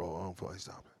 I'm on a roll. I don't feel like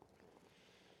stopping.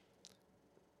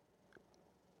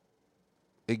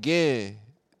 Again,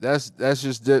 that's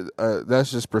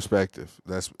just perspective.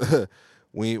 That's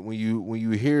when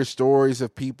you hear stories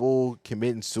of people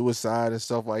committing suicide and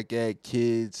stuff like that,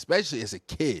 kids, especially as a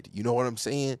kid, you know what I'm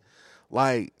saying?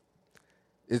 Like,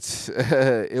 it's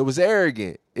it was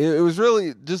arrogant. It was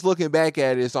really, just looking back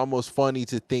at it, it's almost funny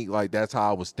to think like that's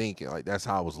how I was thinking, like that's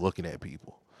how I was looking at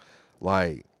people.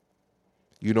 Like,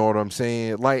 you know what I'm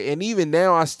saying? Like, and even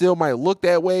now I still might look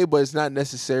that way, but it's not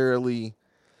necessarily,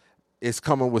 it's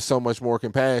coming with so much more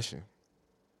compassion.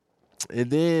 And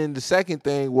then the second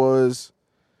thing was,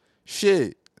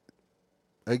 shit,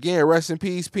 again, rest in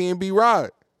peace, PNB Rock.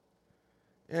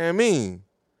 You know what I mean?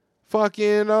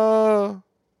 Fucking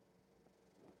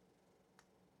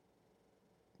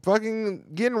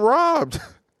getting robbed.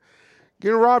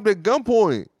 Getting robbed at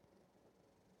gunpoint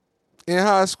in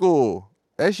high school.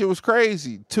 That shit was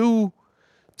crazy. Two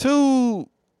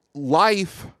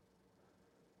life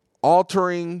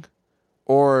altering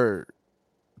or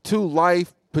two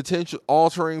life potentially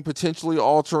altering, potentially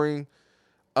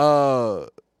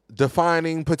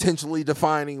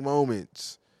defining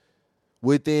moments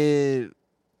within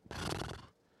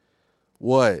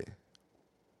what?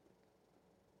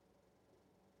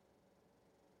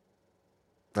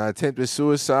 I attempted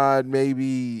suicide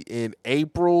maybe in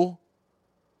April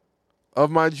of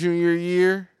my junior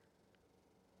year,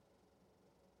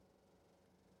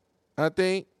 I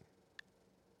think.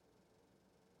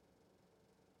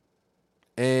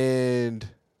 And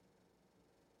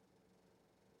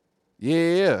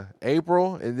yeah,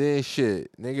 April, and then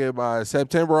shit, nigga, by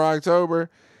September or October,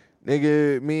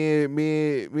 nigga, me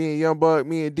and Young Buck,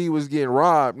 me and D was getting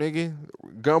robbed, nigga,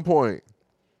 gunpoint.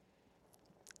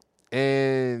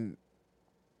 And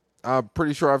I'm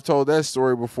pretty sure I've told that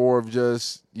story before of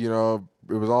just, you know,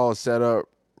 it was all set up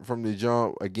from the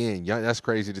jump. Again, young, that's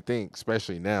crazy to think,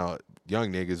 especially now,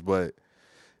 young niggas, but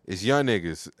it's young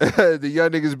niggas. The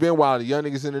young niggas been wild. The young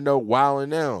niggas in the know wilding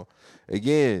now.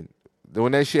 Again,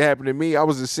 when that shit happened to me, I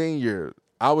was a senior.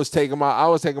 I was taking my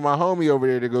homie over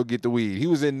there to go get the weed. He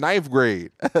was in 9th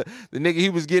grade. The nigga he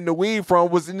was getting the weed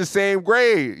from was in the same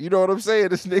grade. You know what I'm saying?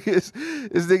 This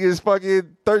nigga is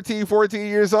fucking 13, 14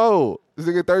 years old. This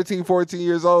nigga 13, 14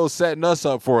 years old setting us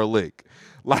up for a lick.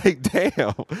 Like,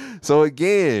 damn. So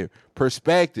again,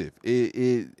 perspective.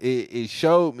 It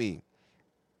showed me.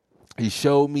 He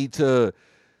showed me to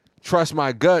trust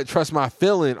my gut, trust my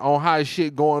feeling on how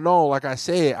shit going on. Like I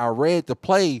said, I read the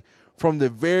play from the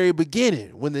very beginning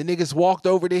when the niggas walked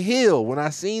over the hill. When I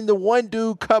seen the one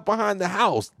dude cut behind the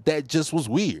house, that just was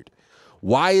weird.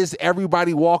 Why is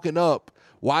everybody walking up?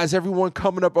 Why is everyone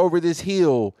coming up over this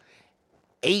hill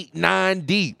 8, 9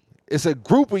 deep? It's a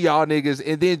group of y'all niggas,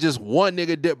 and then just one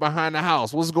nigga dip behind the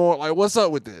house. What's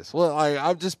up with this? Well, like,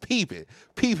 I'm just peeping.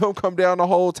 Peep him come down the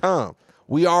whole time.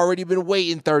 We already been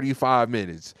waiting 35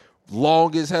 minutes.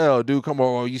 Long as hell, dude. Come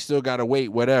on, you still gotta wait,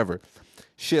 whatever.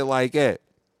 Shit like that.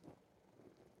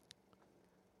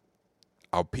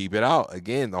 I'll peep it out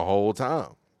again the whole time.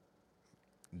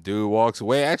 Dude walks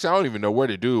away. Actually, I don't even know where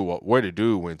the dude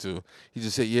went to. He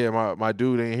just said, "Yeah, my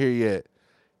dude ain't here yet."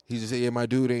 He just said, "Yeah, my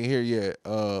dude ain't here yet.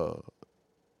 Can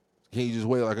you just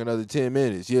wait like another 10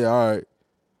 minutes?" Yeah, all right.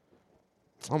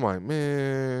 I'm like,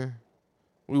 man,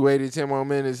 we waited 10 more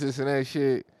minutes, this and that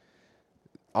shit.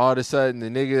 All of a sudden, the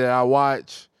nigga that I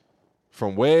watch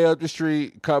from way up the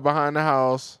street, cut behind the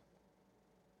house,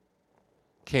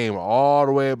 came all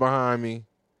the way behind me,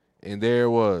 and there it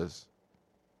was.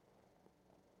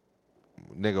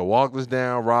 Nigga walked us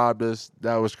down, robbed us.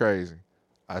 That was crazy.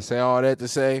 I say all that to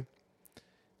say,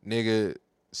 nigga,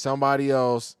 somebody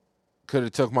else could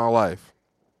have took my life.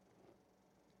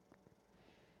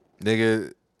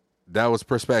 Nigga, that was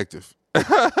perspective.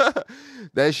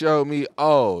 That showed me,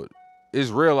 oh, it's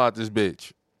real out this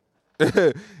bitch.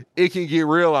 It can get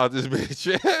real out this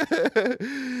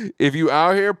bitch. If you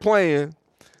out here playing,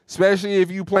 especially if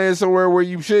you playing somewhere where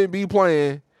you shouldn't be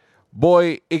playing,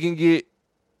 boy, it can get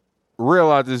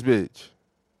real out this bitch.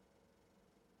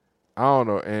 I don't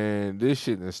know. And this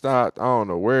shit done stopped. I don't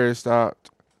know where it stopped.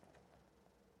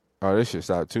 Oh, this shit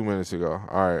stopped 2 minutes ago.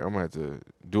 All right, I'm going to have to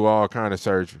do all kind of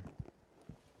surgery.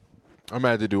 I'm going to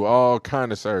have to do all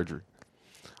kind of surgery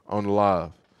on the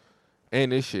live.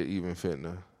 And this shit even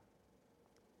fitting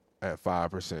at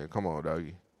 5%. Come on,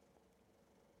 doggy.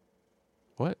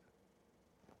 What?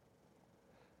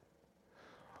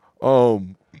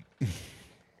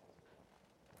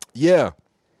 Yeah.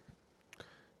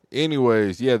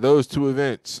 Anyways, yeah, those two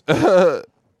events.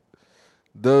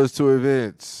 Those two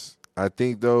events, I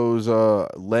think those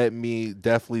let me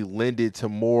definitely lend it to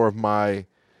more of my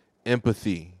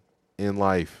empathy in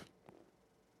life.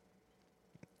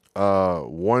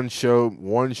 One showed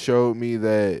me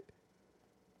that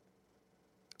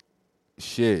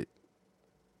shit.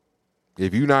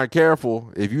 If you're not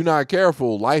careful,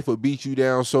 life will beat you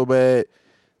down so bad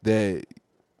that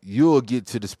you'll get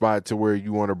to the spot to where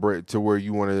you want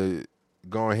to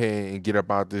go ahead and get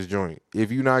up out this joint.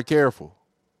 If you're not careful.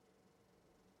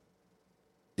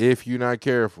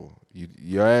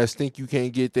 Your ass think you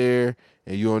can't get there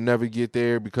and you'll never get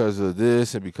there because of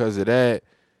this and because of that.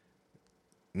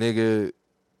 Nigga,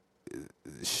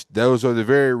 those are the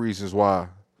very reasons why.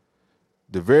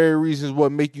 The very reasons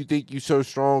what make you think you so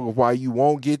strong of why you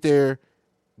won't get there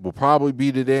will probably be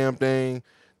the damn thing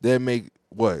that make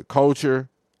what? Culture.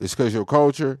 It's because your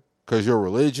culture, because your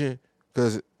religion,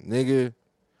 because, nigga,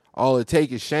 all it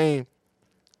take is shame.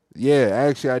 Yeah,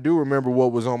 actually, I do remember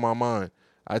what was on my mind.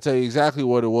 I tell you exactly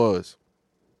what it was.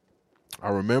 I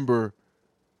remember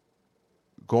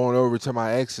going over to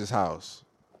my ex's house,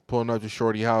 pulling up to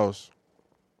Shorty house.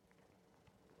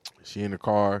 She in the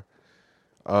car.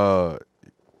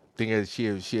 Thinking she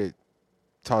had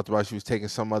talked about she was taking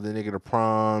some other nigga to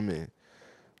prom and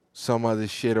some other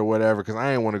shit or whatever. Because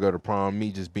I didn't want to go to prom.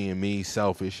 Me just being me,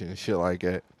 selfish and shit like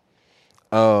that.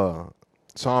 So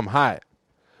I'm hot.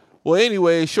 Well,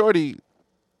 anyway, Shorty,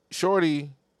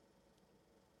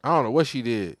 I don't know what she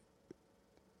did.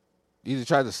 Either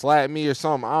tried to slap me or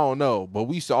something. I don't know. But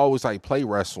we used to always like play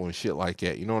wrestle and shit like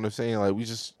that. You know what I'm saying? Like we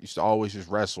just used to always just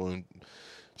wrestle and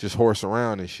just horse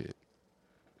around and shit.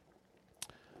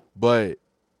 But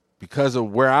because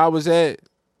of where I was at,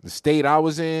 the state I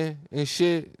was in and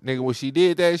shit, nigga, when she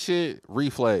did that shit,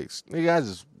 reflex. Nigga, I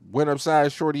just went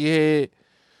upside Shorty head.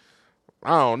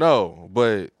 I don't know.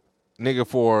 But nigga,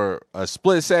 for a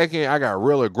split second, I got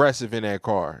real aggressive in that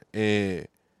car. And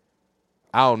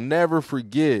I'll never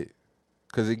forget,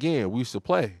 because again, we used to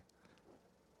play.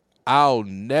 I'll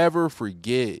never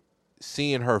forget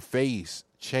seeing her face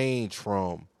change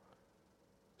from,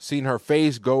 seeing her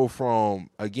face go from,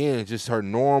 again, just her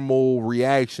normal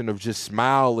reaction of just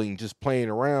smiling, just playing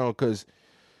around. Because,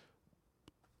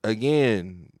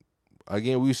 again,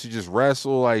 we used to just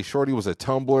wrestle. Like, Shorty was a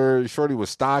tumbler. Shorty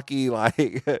was stocky. Like,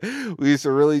 we used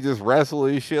to really just wrestle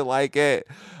and shit like that.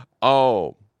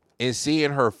 Oh, and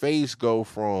seeing her face go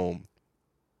from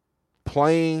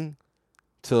playing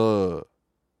to,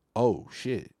 oh,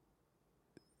 shit,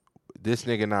 this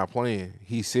nigga not playing.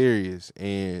 He's serious.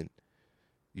 And,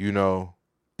 you know,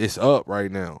 it's up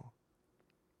right now.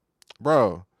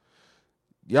 Bro,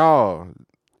 y'all,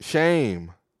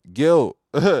 shame, guilt.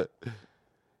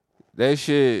 That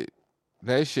shit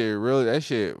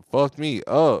fucked me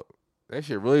up. That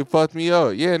shit really fucked me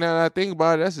up. Yeah, now that I think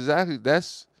about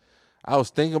it, I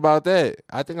was thinking about that.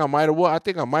 I think I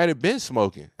might have been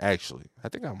smoking, actually. I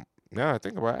think I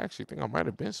might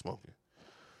have been smoking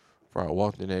before I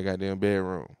walked in that goddamn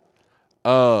bedroom.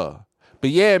 But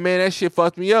yeah, man, that shit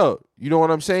fucked me up. You know what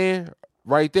I'm saying?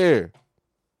 Right there.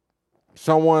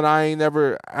 Someone I ain't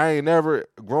never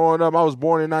growing up, I was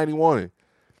born in 91.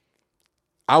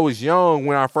 I was young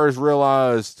when I first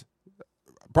realized,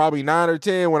 probably 9 or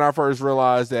 10 when I first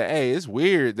realized that, hey, it's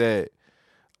weird that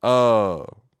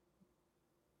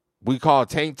we call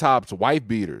tank tops wife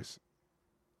beaters.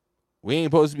 We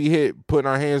ain't supposed to be putting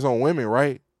our hands on women,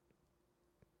 right?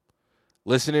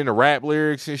 Listening to rap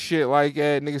lyrics and shit like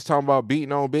that. Niggas talking about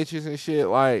beating on bitches and shit.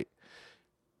 Like,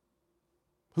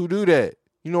 who do that?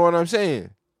 You know what I'm saying?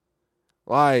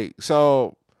 Like,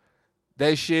 so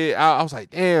that shit, I was like,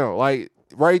 damn, like,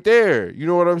 right there. You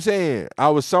know what I'm saying? I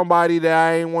was somebody that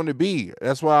I ain't want to be.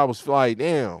 That's why I was like,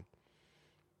 damn.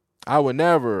 I would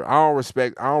never. I don't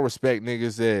respect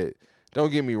niggas that,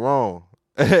 don't get me wrong.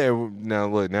 Now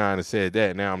look, now I done said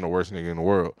that. Now I'm the worst nigga in the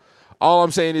world. All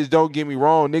I'm saying is, don't get me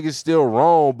wrong. Niggas still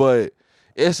wrong, but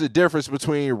it's a difference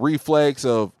between reflex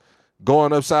of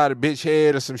going upside a bitch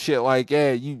head or some shit like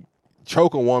that. You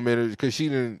choke a woman because she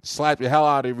didn't slap the hell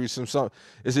out of you. Something.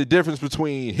 It's a difference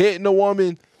between hitting a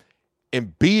woman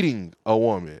and beating a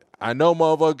woman. I know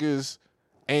motherfuckers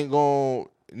ain't gonna,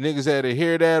 niggas had to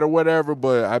hear that or whatever,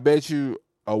 but I bet you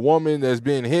a woman that's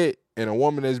been hit and a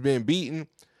woman that's been beaten,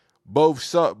 both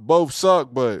suck,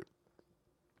 but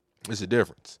it's a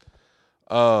difference.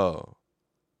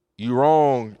 You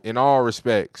wrong in all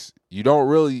respects. You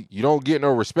don't get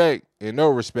no respect in no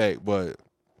respect, but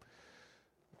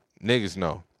niggas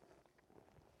know.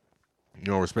 You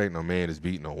don't respect no man that's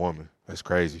beating a woman. That's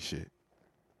crazy shit.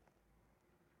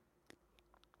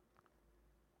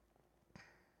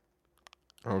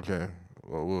 Okay.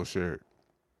 Well, we'll share it.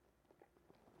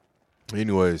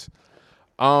 Anyways,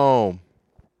 yeah,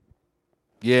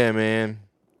 man.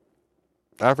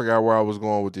 I forgot where I was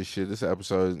going with this shit. This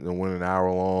episode went an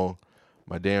hour long.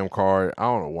 My damn card. I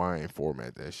don't know why I ain't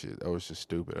format that shit. That was just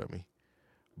stupid of me.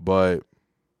 But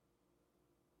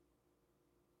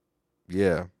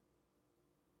yeah.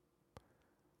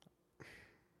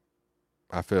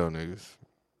 I feel niggas.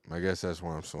 I guess that's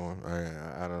where I'm going.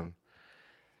 I don't.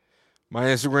 My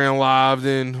Instagram live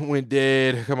then went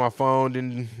dead. Got my phone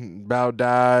then about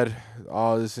died.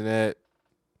 All this and that.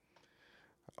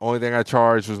 Only thing I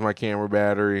charged was my camera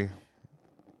battery.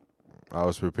 I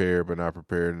was prepared, but not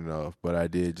prepared enough. But I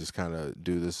did just kind of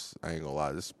do this. I ain't gonna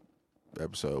lie. This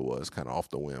episode was kind of off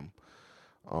the whim.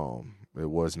 It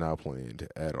was not planned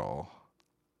at all.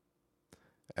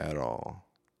 At all.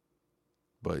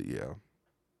 But yeah.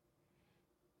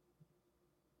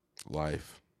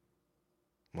 Life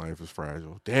is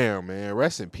fragile. Damn, man.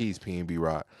 Rest in peace, PNB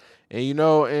Rock. And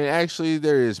and actually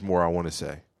there is more I want to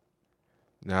say.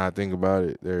 Now I think about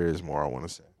it, there is more I want to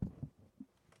say.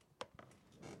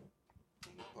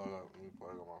 Let me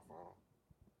plug up my phone.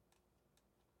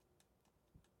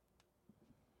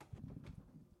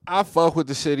 I fuck with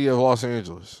the city of Los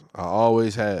Angeles. I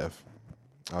always have.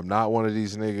 I'm not one of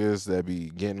these niggas that be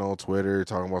getting on Twitter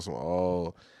talking about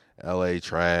some LA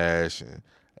trash and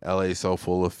LA so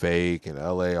full of fake and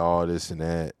LA all this and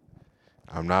that.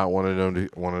 I'm not one of them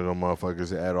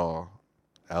motherfuckers at all.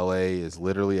 LA is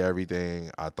literally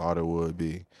everything I thought it would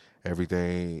be.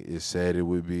 Everything it said it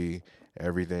would be.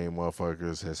 Everything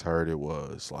motherfuckers has heard it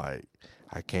was. Like,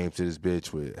 I came to this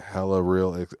bitch with hella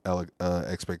real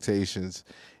expectations,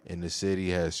 and the city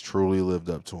has truly lived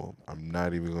up to them. I'm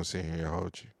not even going to sit here and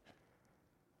hold you.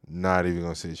 Not even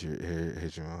going to sit here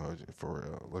hit you and hold you. For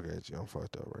real. Look at you. I'm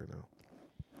fucked up right now.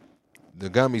 The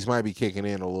gummies might be kicking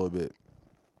in a little bit.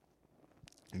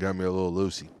 Got me a little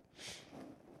loosey.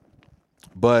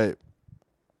 But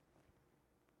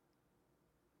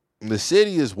the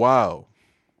city is wild.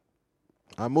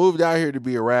 I moved out here to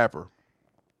be a rapper.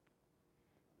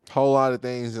 Whole lot of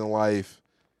things in life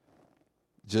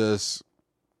just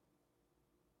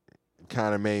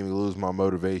kind of made me lose my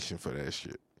motivation for that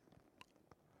shit.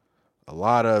 A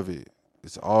lot of it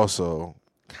is also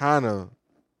kind of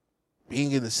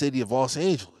being in the city of Los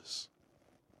Angeles.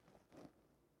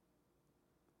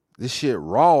 This shit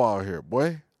raw out here,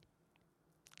 boy.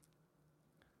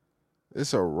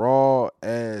 It's a raw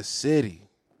ass city.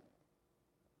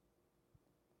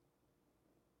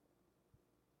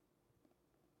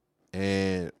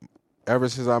 And ever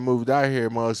since I moved out here,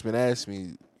 Mug's been asking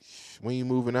me, when you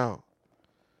moving out?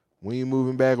 When you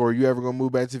moving back? Or are you ever going to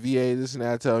move back to VA? This and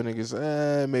that. I tell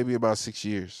niggas, maybe about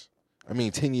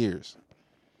 10 years.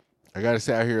 I got to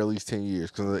stay out here at least 10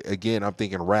 years. Because, again, I'm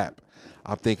thinking rap.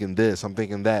 I'm thinking this. I'm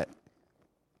thinking that.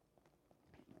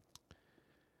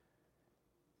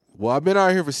 Well, I've been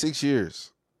out here for 6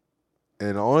 years.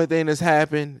 And the only thing that's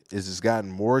happened is it's gotten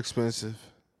more expensive.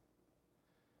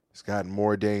 It's gotten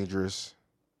more dangerous.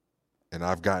 And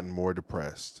I've gotten more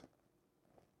depressed.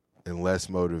 And less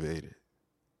motivated.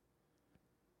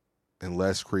 And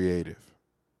less creative.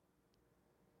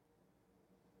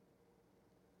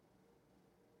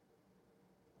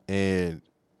 And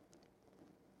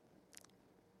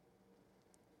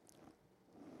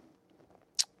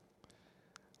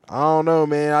I don't know,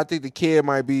 man. I think the kid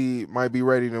might be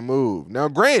ready to move. Now,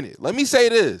 granted, let me say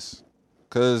this.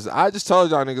 Because I just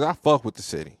told y'all niggas I fuck with the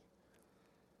city.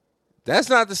 That's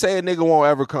not to say a nigga won't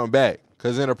ever come back.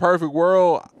 Because in a perfect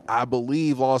world, I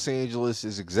believe Los Angeles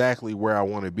is exactly where I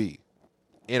want to be.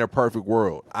 In a perfect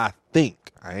world. I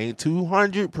think. I ain't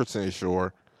 200%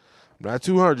 sure. I'm not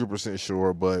 200%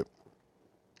 sure, but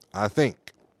I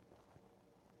think.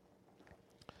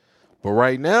 But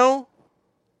right now,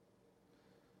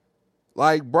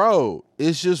 like, bro,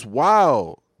 it's just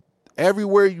wild.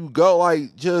 Everywhere you go,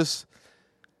 like, just,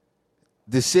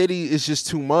 the city is just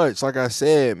too much. Like I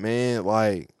said, man,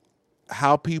 like,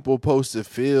 how people supposed to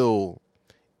feel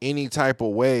any type of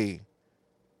way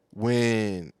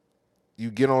when you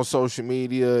get on social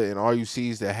media and all you see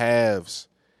is the haves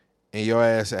and your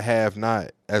ass a have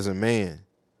not as a man.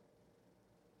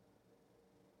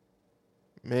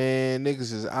 Man,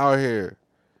 niggas is out here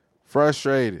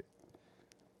frustrated.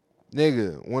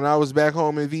 Nigga, when I was back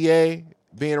home in VA,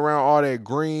 being around all that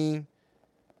green,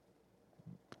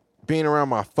 being around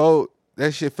my folk,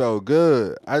 that shit felt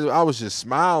good. I was just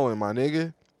smiling, my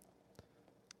nigga.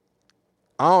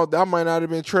 I might not have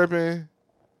been tripping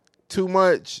too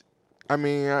much. I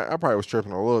mean, I probably was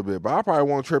tripping a little bit, but I probably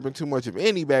wasn't tripping too much of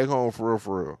any back home for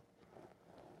real.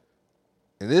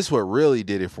 And this what really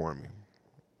did it for me.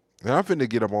 And I'm finna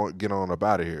get on up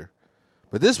out of here.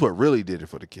 But this what really did it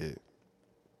for the kid.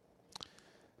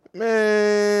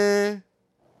 Man,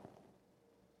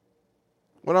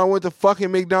 When I went to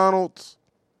fucking McDonald's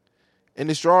and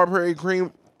the strawberry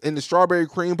cream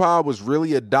pie was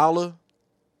really $1.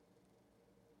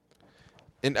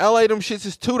 In LA, them shits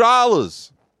is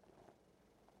 $2.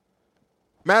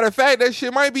 Matter of fact, that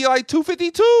shit might be like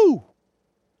 $2.52.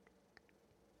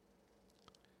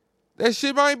 That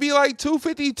shit might be like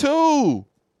 $2.52.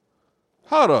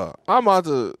 Hold up. I'm about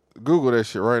to Google that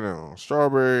shit right now.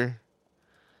 Strawberry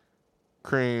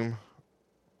cream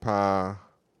pie,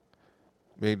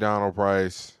 McDonald's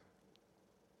price.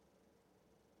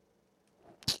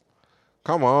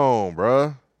 Come on,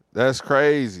 bruh. That's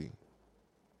crazy.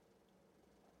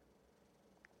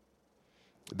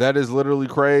 That is literally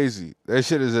crazy. That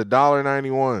shit is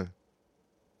 $1.91.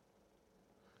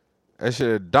 That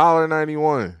shit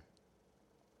 $1.91.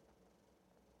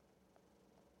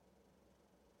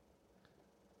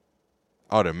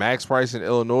 Oh, the max price in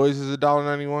Illinois is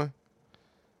 $1.91.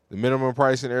 The minimum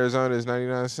price in Arizona is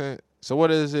 99 cents. So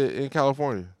what is it in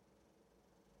California?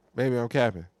 Maybe I'm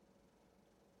capping.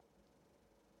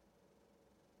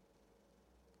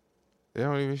 They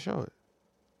don't even show it.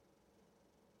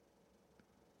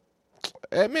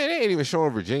 Man, they ain't even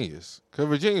showing Virginia's. Because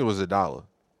Virginia was $1.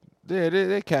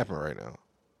 They're capping right now.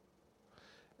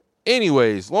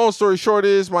 Anyways, long story short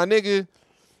is, my nigga,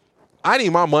 I need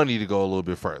my money to go a little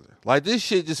bit further. Like, this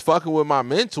shit just fucking with my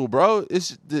mental, bro.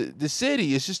 It's the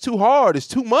city. It's just too hard. It's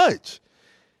too much.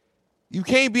 You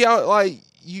can't be out, like,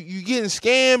 you getting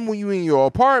scammed when you in your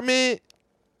apartment.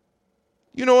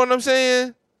 You know what I'm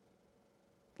saying?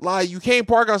 Like, you can't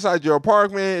park outside your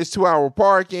apartment. It's 2-hour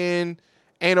parking.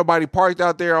 Ain't nobody parked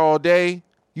out there all day.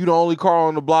 You the only car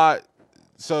on the block.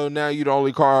 So now you the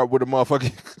only car with a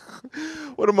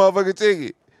motherfucking with a motherfucking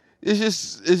ticket. It's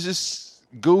just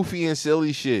goofy and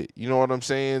silly shit. You know what I'm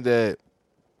saying? That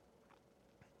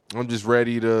I'm just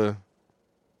ready to.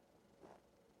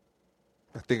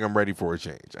 I think I'm ready for a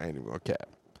change. I ain't even gonna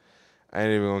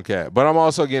cap. But I'm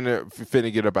also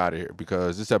finna get up out of here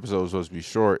because this episode is supposed to be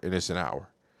short and it's an hour.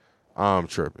 I'm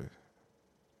tripping.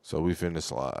 So we finna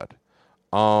slide.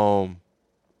 Song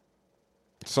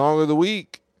of the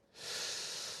week.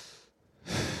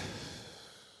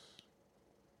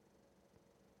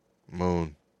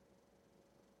 Moon.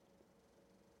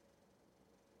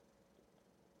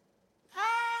 I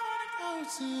wanna go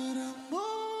to the moon.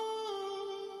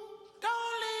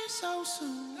 Don't leave so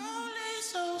soon. Don't leave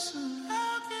so soon.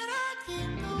 How can I keep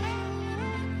going?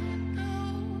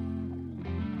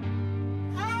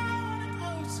 I wanna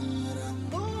go to the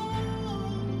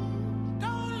moon.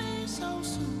 Don't leave so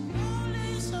soon. Don't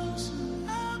leave so soon.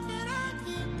 How can I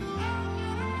keep going?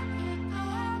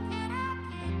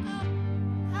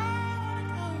 I wanna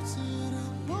go to the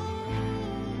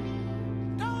moon.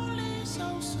 Don't leave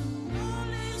so soon. Don't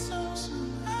leave so soon.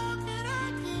 How can I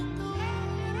keep going?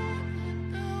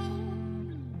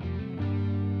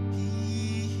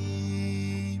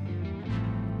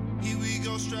 Here we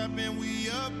go, strapping we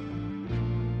up.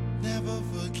 Never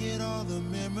forget all the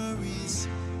memories.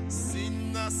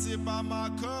 Sitting, I sit by my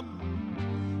cup,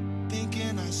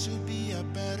 thinking I should be a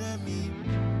better me.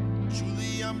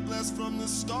 Truly, I'm blessed from the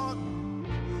start.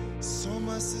 So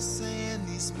much to say in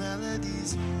these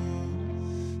melodies.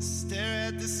 Oh, stare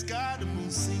at the sky, the moon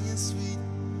singing sweet.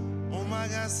 Oh my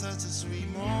God, such a sweet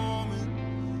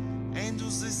moment.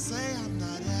 Angels, they say I'm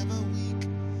not ever weak.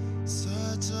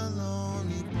 Such a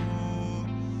lonely boy.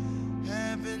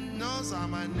 Heaven knows I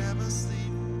might never sleep.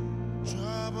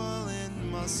 Trouble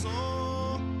in my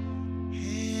soul.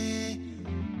 Hey,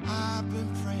 I've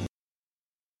been praying.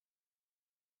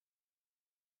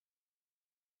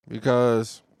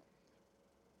 Because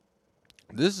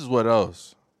this is what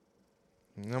else.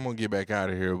 I'm going to get back out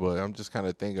of here, but I'm just kind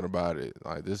of thinking about it.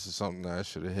 Like, this is something that I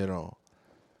should have hit on.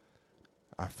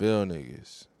 I feel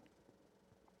niggas.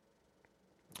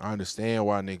 I understand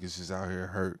why niggas is out here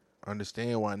hurt. I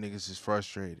understand why niggas is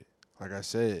frustrated. Like I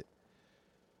said,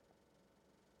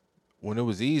 when it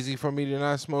was easy for me to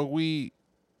not smoke weed,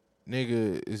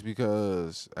 nigga, it's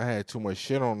because I had too much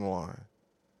shit on the line.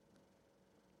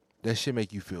 That shit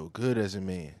make you feel good as a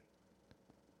man.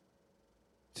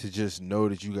 To just know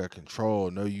that you got control,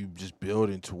 know you just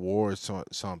building towards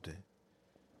something.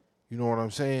 You know what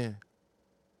I'm saying?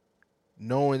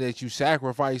 Knowing that you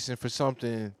sacrificing for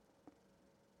something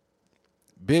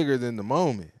bigger than the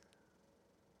moment.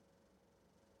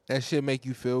 That shit make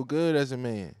you feel good as a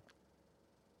man.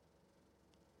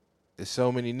 There's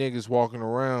so many niggas walking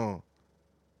around.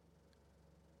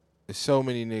 There's so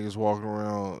many niggas walking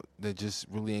around that just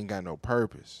really ain't got no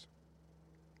purpose.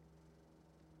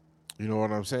 You know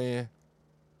what I'm saying?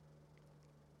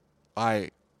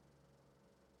 Like,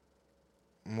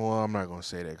 well, I'm not going to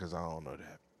say that because I don't know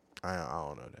that. I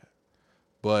don't know that.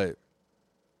 But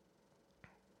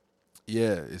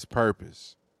yeah, it's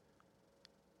purpose.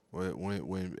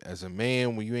 When as a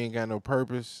man, when you ain't got no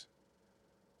purpose,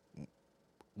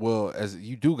 well, as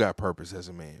you do got purpose as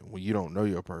a man. When you don't know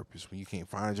your purpose, when you can't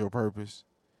find your purpose,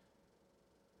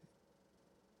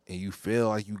 and you feel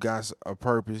like you got a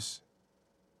purpose,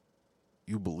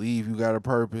 you believe you got a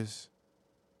purpose,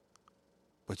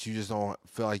 but you just don't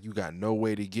feel like you got no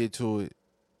way to get to it,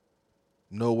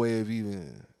 no way of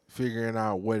even figuring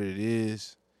out what it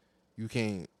is. You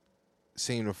can't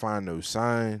seem to find no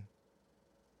sign.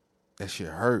 That shit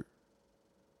hurt.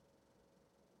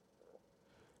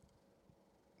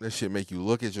 That shit make you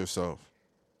look at yourself.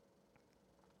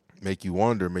 Make you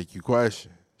wonder, make you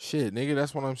question. Shit, nigga,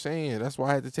 that's what I'm saying. That's why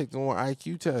I had to take the one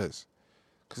IQ test.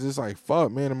 Cause it's like,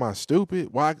 fuck, man, am I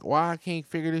stupid? Why I can't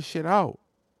figure this shit out?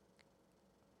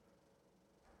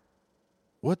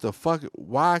 What the fuck?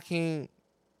 Why I can't?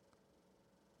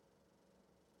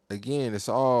 Again, it's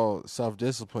all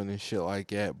self-discipline and shit like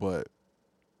that, but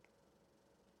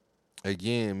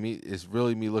again, it's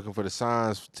really me looking for the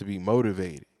signs to be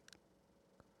motivated.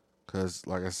 Cause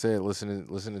like I said,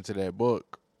 listening to that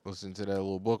book, listening to that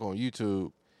little book on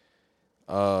YouTube,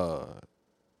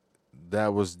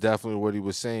 that was definitely what he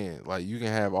was saying. Like, you can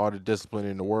have all the discipline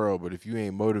in the world, but if you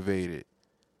ain't motivated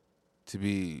to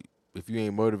be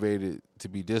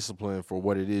disciplined for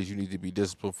what it is you need to be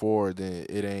disciplined for, then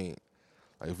it ain't.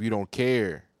 Like, if you don't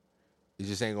care, it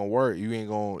just ain't gonna work.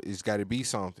 It's gotta be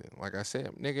something. Like I said,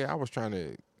 nigga,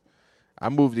 I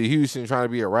moved to Houston trying to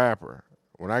be a rapper.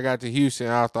 When I got to Houston,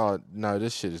 I thought, no,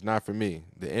 this shit is not for me.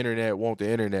 The internet won't the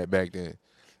internet back then.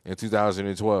 In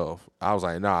 2012, I was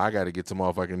like, nah, I got to get to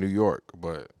motherfucking New York,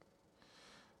 but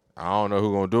I don't know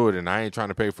who gonna do it, and I ain't trying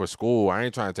to pay for school. I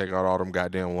ain't trying to take out all them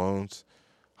goddamn loans,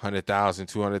 $100,000,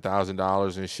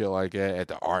 $200,000 and shit like that at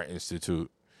the Art Institute.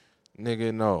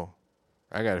 Nigga, no,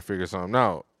 I got to figure something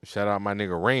out. Shout out my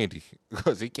nigga Randy,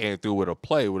 because he came through with a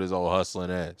play with his old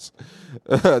hustling ass.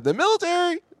 The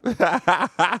military.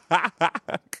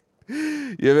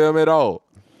 You feel me though?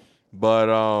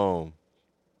 But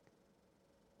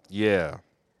yeah.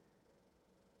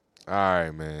 All right,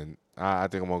 man. I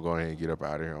think I'm gonna go ahead and get up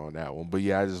out of here on that one. But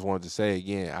yeah, I just wanted to say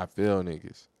again, I feel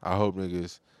niggas. I hope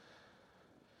niggas.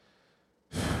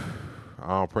 I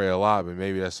don't pray a lot, but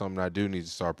maybe that's something I do need to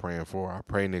start praying for. I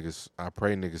pray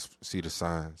niggas see the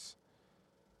signs.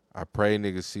 I pray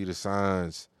niggas see the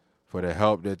signs for the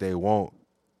help that they want.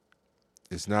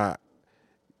 It's not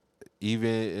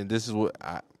even, and this is what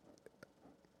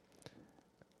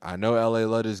I know. LA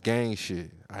love this gang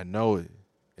shit. I know it,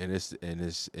 and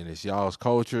it's y'all's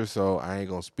culture. So I ain't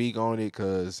gonna speak on it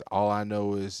because all I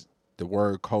know is the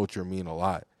word culture mean a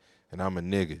lot, and I'm a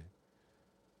nigga.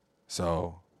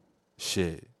 So,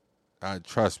 shit,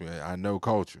 trust me, I know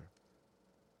culture,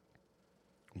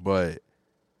 but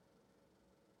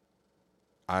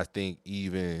I think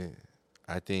even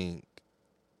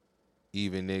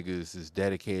niggas is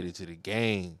dedicated to the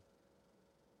game.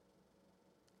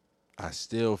 I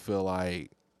still feel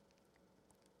like,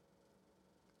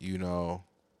 you know,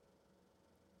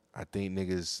 I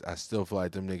still feel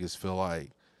like them niggas feel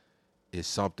like it's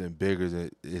something bigger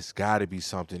than, it's got to be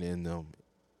something in them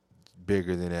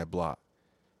bigger than that block.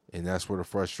 And that's where the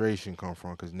frustration come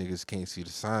from, because niggas can't see the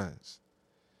signs.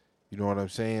 You know what I'm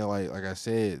saying? Like I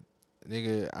said,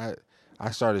 nigga,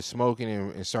 I started smoking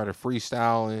and started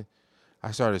freestyling.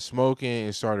 I started smoking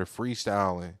and started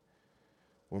freestyling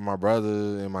with my brother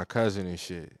and my cousin and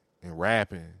shit, and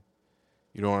rapping.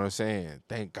 You know what I'm saying?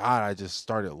 Thank God I just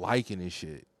started liking this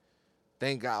shit.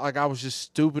 Thank God, like I was just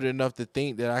stupid enough to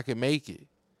think that I could make it.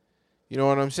 You know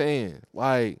what I'm saying?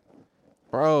 Like,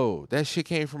 bro, that shit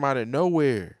came from out of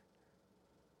nowhere.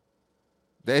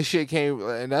 That shit came,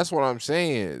 and that's what I'm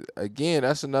saying. Again,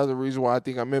 that's another reason why I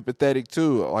think I'm empathetic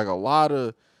too. Like a lot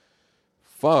of,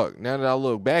 fuck, now that I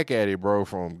look back at it, bro,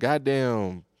 from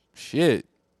goddamn shit.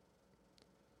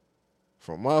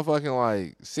 From motherfucking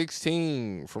like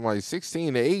 16, from like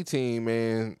 16 to 18,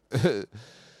 man.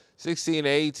 16 to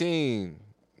 18.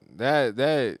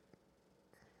 That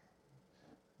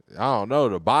I don't know,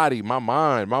 the body, my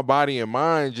body and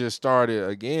mind just started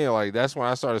again. Like, that's when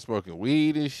I started smoking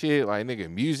weed and shit. Like, nigga,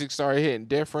 music started hitting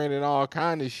different and all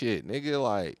kind of shit. Nigga,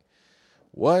 like,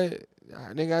 what?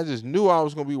 Nigga, I just knew I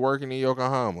was going to be working in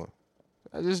Yokohama.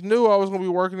 I just knew I was going to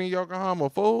be working in Yokohama,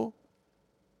 fool.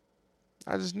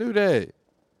 I just knew that.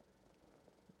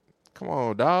 Come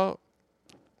on, dog.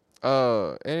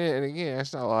 And again,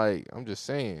 that's not like, I'm just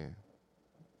saying.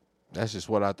 That's just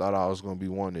what I thought I was going to be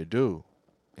wanting to do.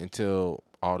 Until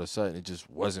all of a sudden it just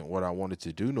wasn't what I wanted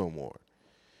to do no more.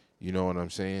 You know what I'm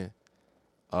saying?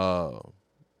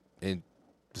 And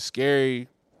the scary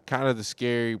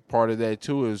part of that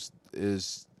too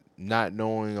is not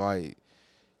knowing, like,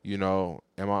 you know,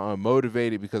 am I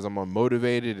unmotivated because I'm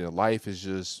unmotivated and life is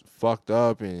just fucked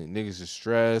up and niggas is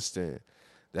stressed and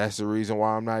that's the reason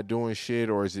why I'm not doing shit?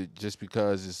 Or is it just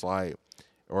because it's like,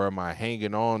 or am I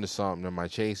hanging on to something? Am I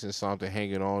chasing something,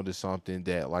 hanging on to something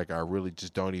that, like, I really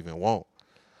just don't even want?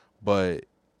 But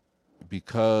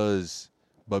because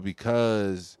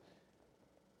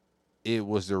it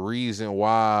was the reason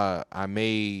why I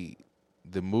made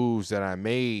the moves that I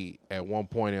made at one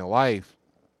point in life,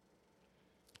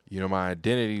 you know, my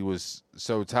identity was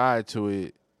so tied to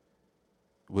it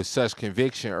with such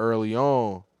conviction early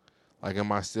on. Like,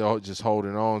 am I still just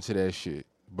holding on to that shit?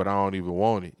 But I don't even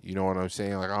want it. You know what I'm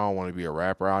saying? Like, I don't want to be a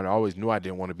rapper. I always knew I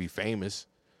didn't want to be famous.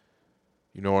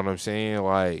 You know what I'm saying?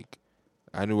 Like,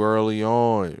 I knew early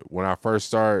on when I first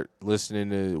started listening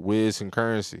to Wiz and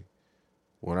Currency.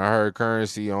 When I heard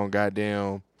Currency on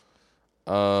goddamn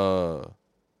Car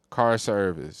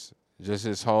Service, just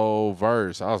his whole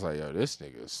verse, I was like, yo, this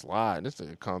nigga slide. This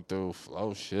nigga come through,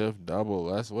 flow, shift,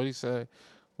 double S. What'd he say?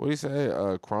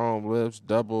 Chrome lips,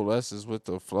 double S's with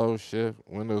the flow, shift,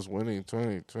 Windows winning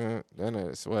 2020. Then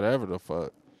it's whatever the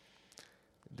fuck.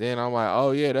 Then I'm like,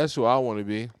 oh yeah, that's who I want to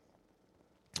be.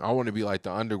 I want to be like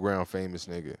the underground famous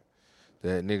nigga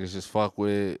that niggas just fuck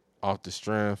with off the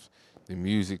strength, the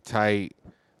music tight,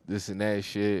 this and that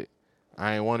shit.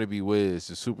 I ain't want to be Wiz,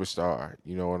 the superstar.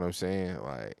 You know what I'm saying?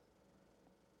 Like,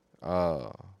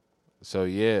 so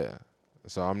yeah.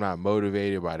 So I'm not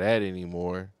motivated by that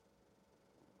anymore.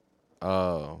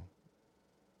 I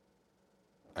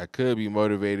could be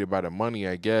motivated by the money,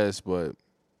 I guess, but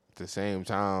at the same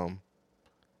time,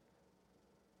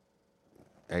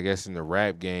 I guess in the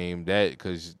rap game, that,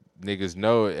 because niggas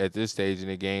know at this stage in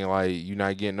the game, like, you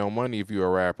not getting no money if you a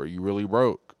rapper. You really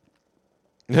broke.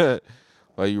 Like,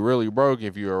 you really broke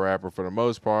if you a rapper for the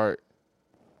most part.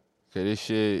 Cause this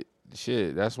shit,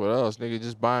 that's what else. Nigga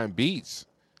just buying beats.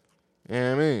 You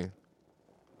know what I mean?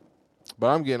 But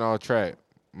I'm getting off track.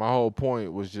 My whole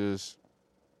point was just,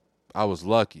 I was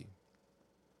lucky.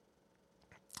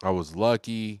 I was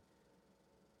lucky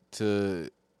to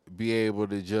be able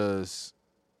to just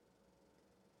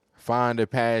find a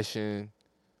passion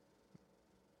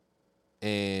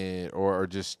and or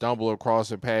just stumble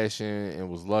across a passion, and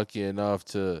was lucky enough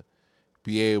to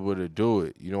be able to do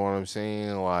it. You know what I'm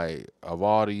saying? Like, of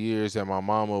all the years that my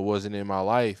mama wasn't in my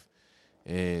life,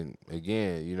 and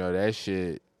again, you know, that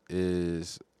shit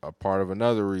is a part of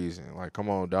another reason. Like, come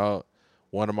on, dog.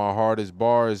 One of my hardest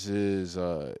bars is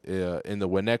in the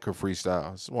Winnetka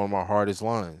freestyle. It's one of my hardest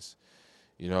lines,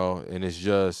 you know, and it's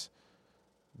just,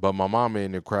 but my mama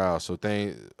in the crowd. So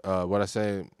what I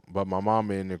say, but my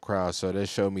mama in the crowd. So that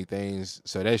showed me things.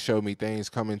 So that showed me things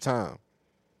come in time.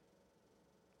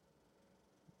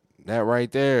 That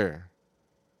right there.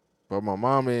 But my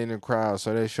mama in the crowd.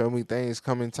 So that showed me things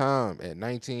come in time. At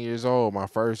 19 years old, my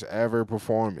first ever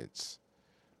performance.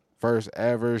 First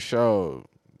ever show.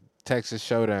 Texas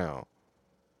Showdown.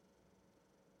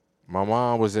 My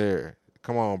mom was there.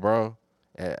 Come on, bro.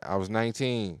 I was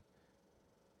 19.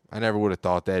 I never would have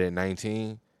thought that at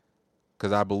 19.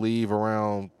 Because I believe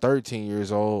around 13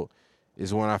 years old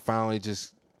is when I finally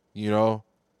just, you know,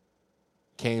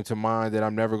 came to mind that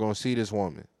I'm never going to see this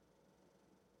woman.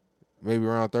 Maybe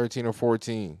around 13 or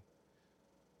 14.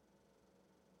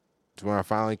 It's when I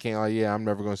finally came, like, yeah, I'm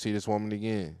never going to see this woman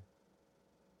again.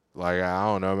 Like, I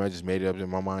don't know, I just made it up in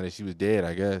my mind that she was dead,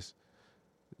 I guess.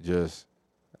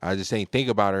 I just ain't think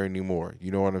about her anymore. You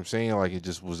know what I'm saying? Like,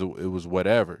 it was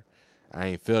whatever. I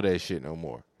ain't feel that shit no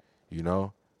more, you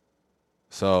know?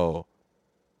 So,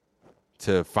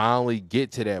 to finally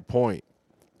get to that point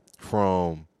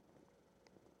from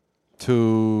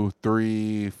 2,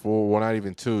 3, 4, well, not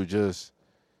even 2, just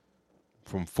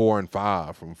from 4 and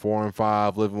 5. From 4 and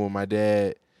 5, living with my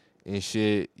dad and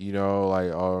shit, you know,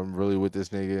 like, oh, I'm really with this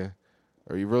nigga.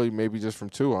 Or you really maybe just from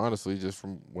 2, honestly, just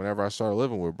from whenever I started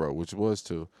living with bro, which was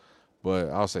 2. But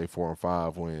I'll say 4 and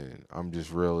 5 when I'm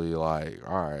just really like,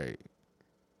 all right,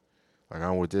 like,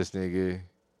 I'm with this nigga,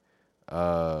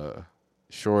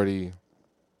 shorty,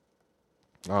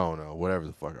 I don't know, whatever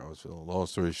the fuck I was feeling. Long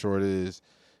story short is,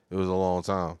 it was a long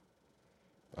time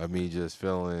of me just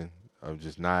feeling, of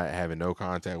just not having no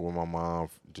contact with my mom,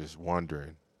 just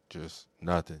wondering, just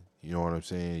nothing. You know what I'm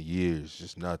saying? Years,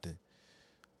 just nothing.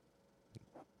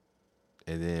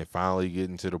 And then finally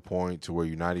getting to the point to where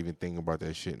you're not even thinking about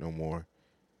that shit no more.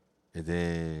 And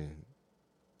then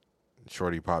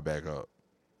shorty popped back up.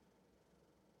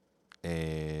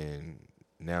 And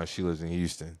now she lives in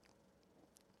Houston.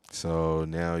 So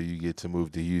now you get to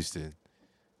move to Houston.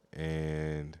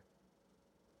 And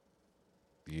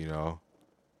you know.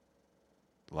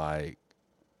 Like,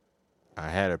 I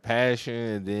had a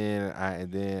passion,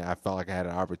 and then I felt like I had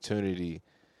an opportunity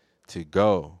to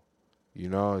go. You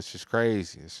know, it's just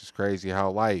crazy. It's just crazy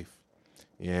how life,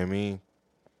 you know what I mean?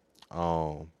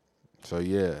 So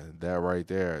yeah, that right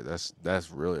there,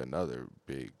 that's really another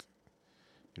big,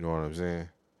 you know what I'm saying?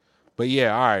 But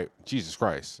yeah, all right, Jesus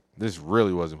Christ. This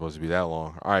really wasn't supposed to be that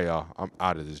long. All right, y'all, I'm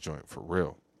out of this joint for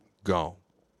real. Gone.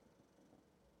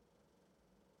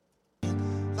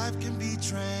 Life can be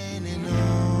draining,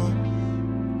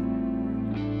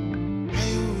 how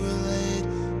you relate,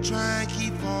 try and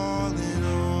keep falling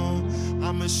on.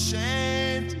 I'm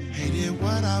ashamed, hated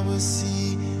what I would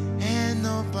see, and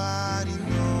nobody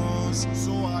knows.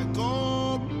 So I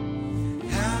go,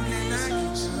 how can I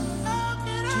get to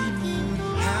the moon?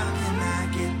 How can I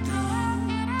get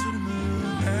through to the moon?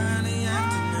 Early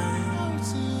afternoon,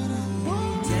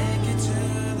 take it to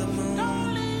the moon.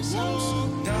 Don't leave so soon.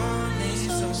 Don't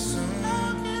leave so soon.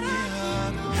 How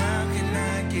can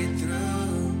I get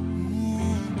through?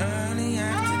 Early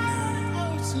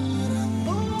afternoon,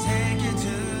 take it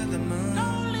to the moon.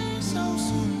 Don't leave so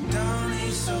soon. Don't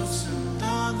leave so soon.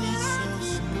 Don't leave so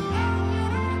soon.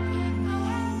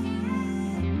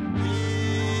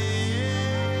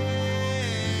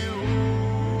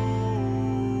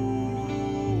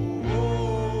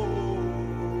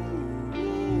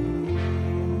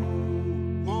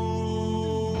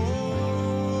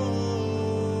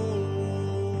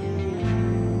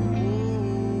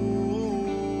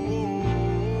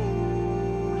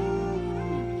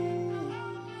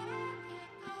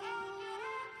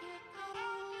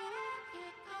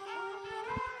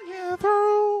 Get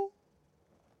through.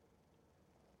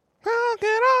 How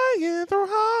can I get through?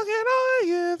 How can I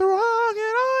get through? How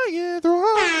can I get through?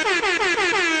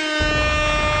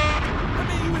 I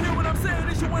mean, you hear what I'm saying?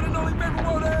 It's your one and only favorite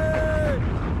Woody.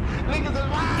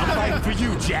 I'm fighting for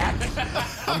you, Jack.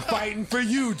 I'm fighting for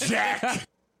you, Jack.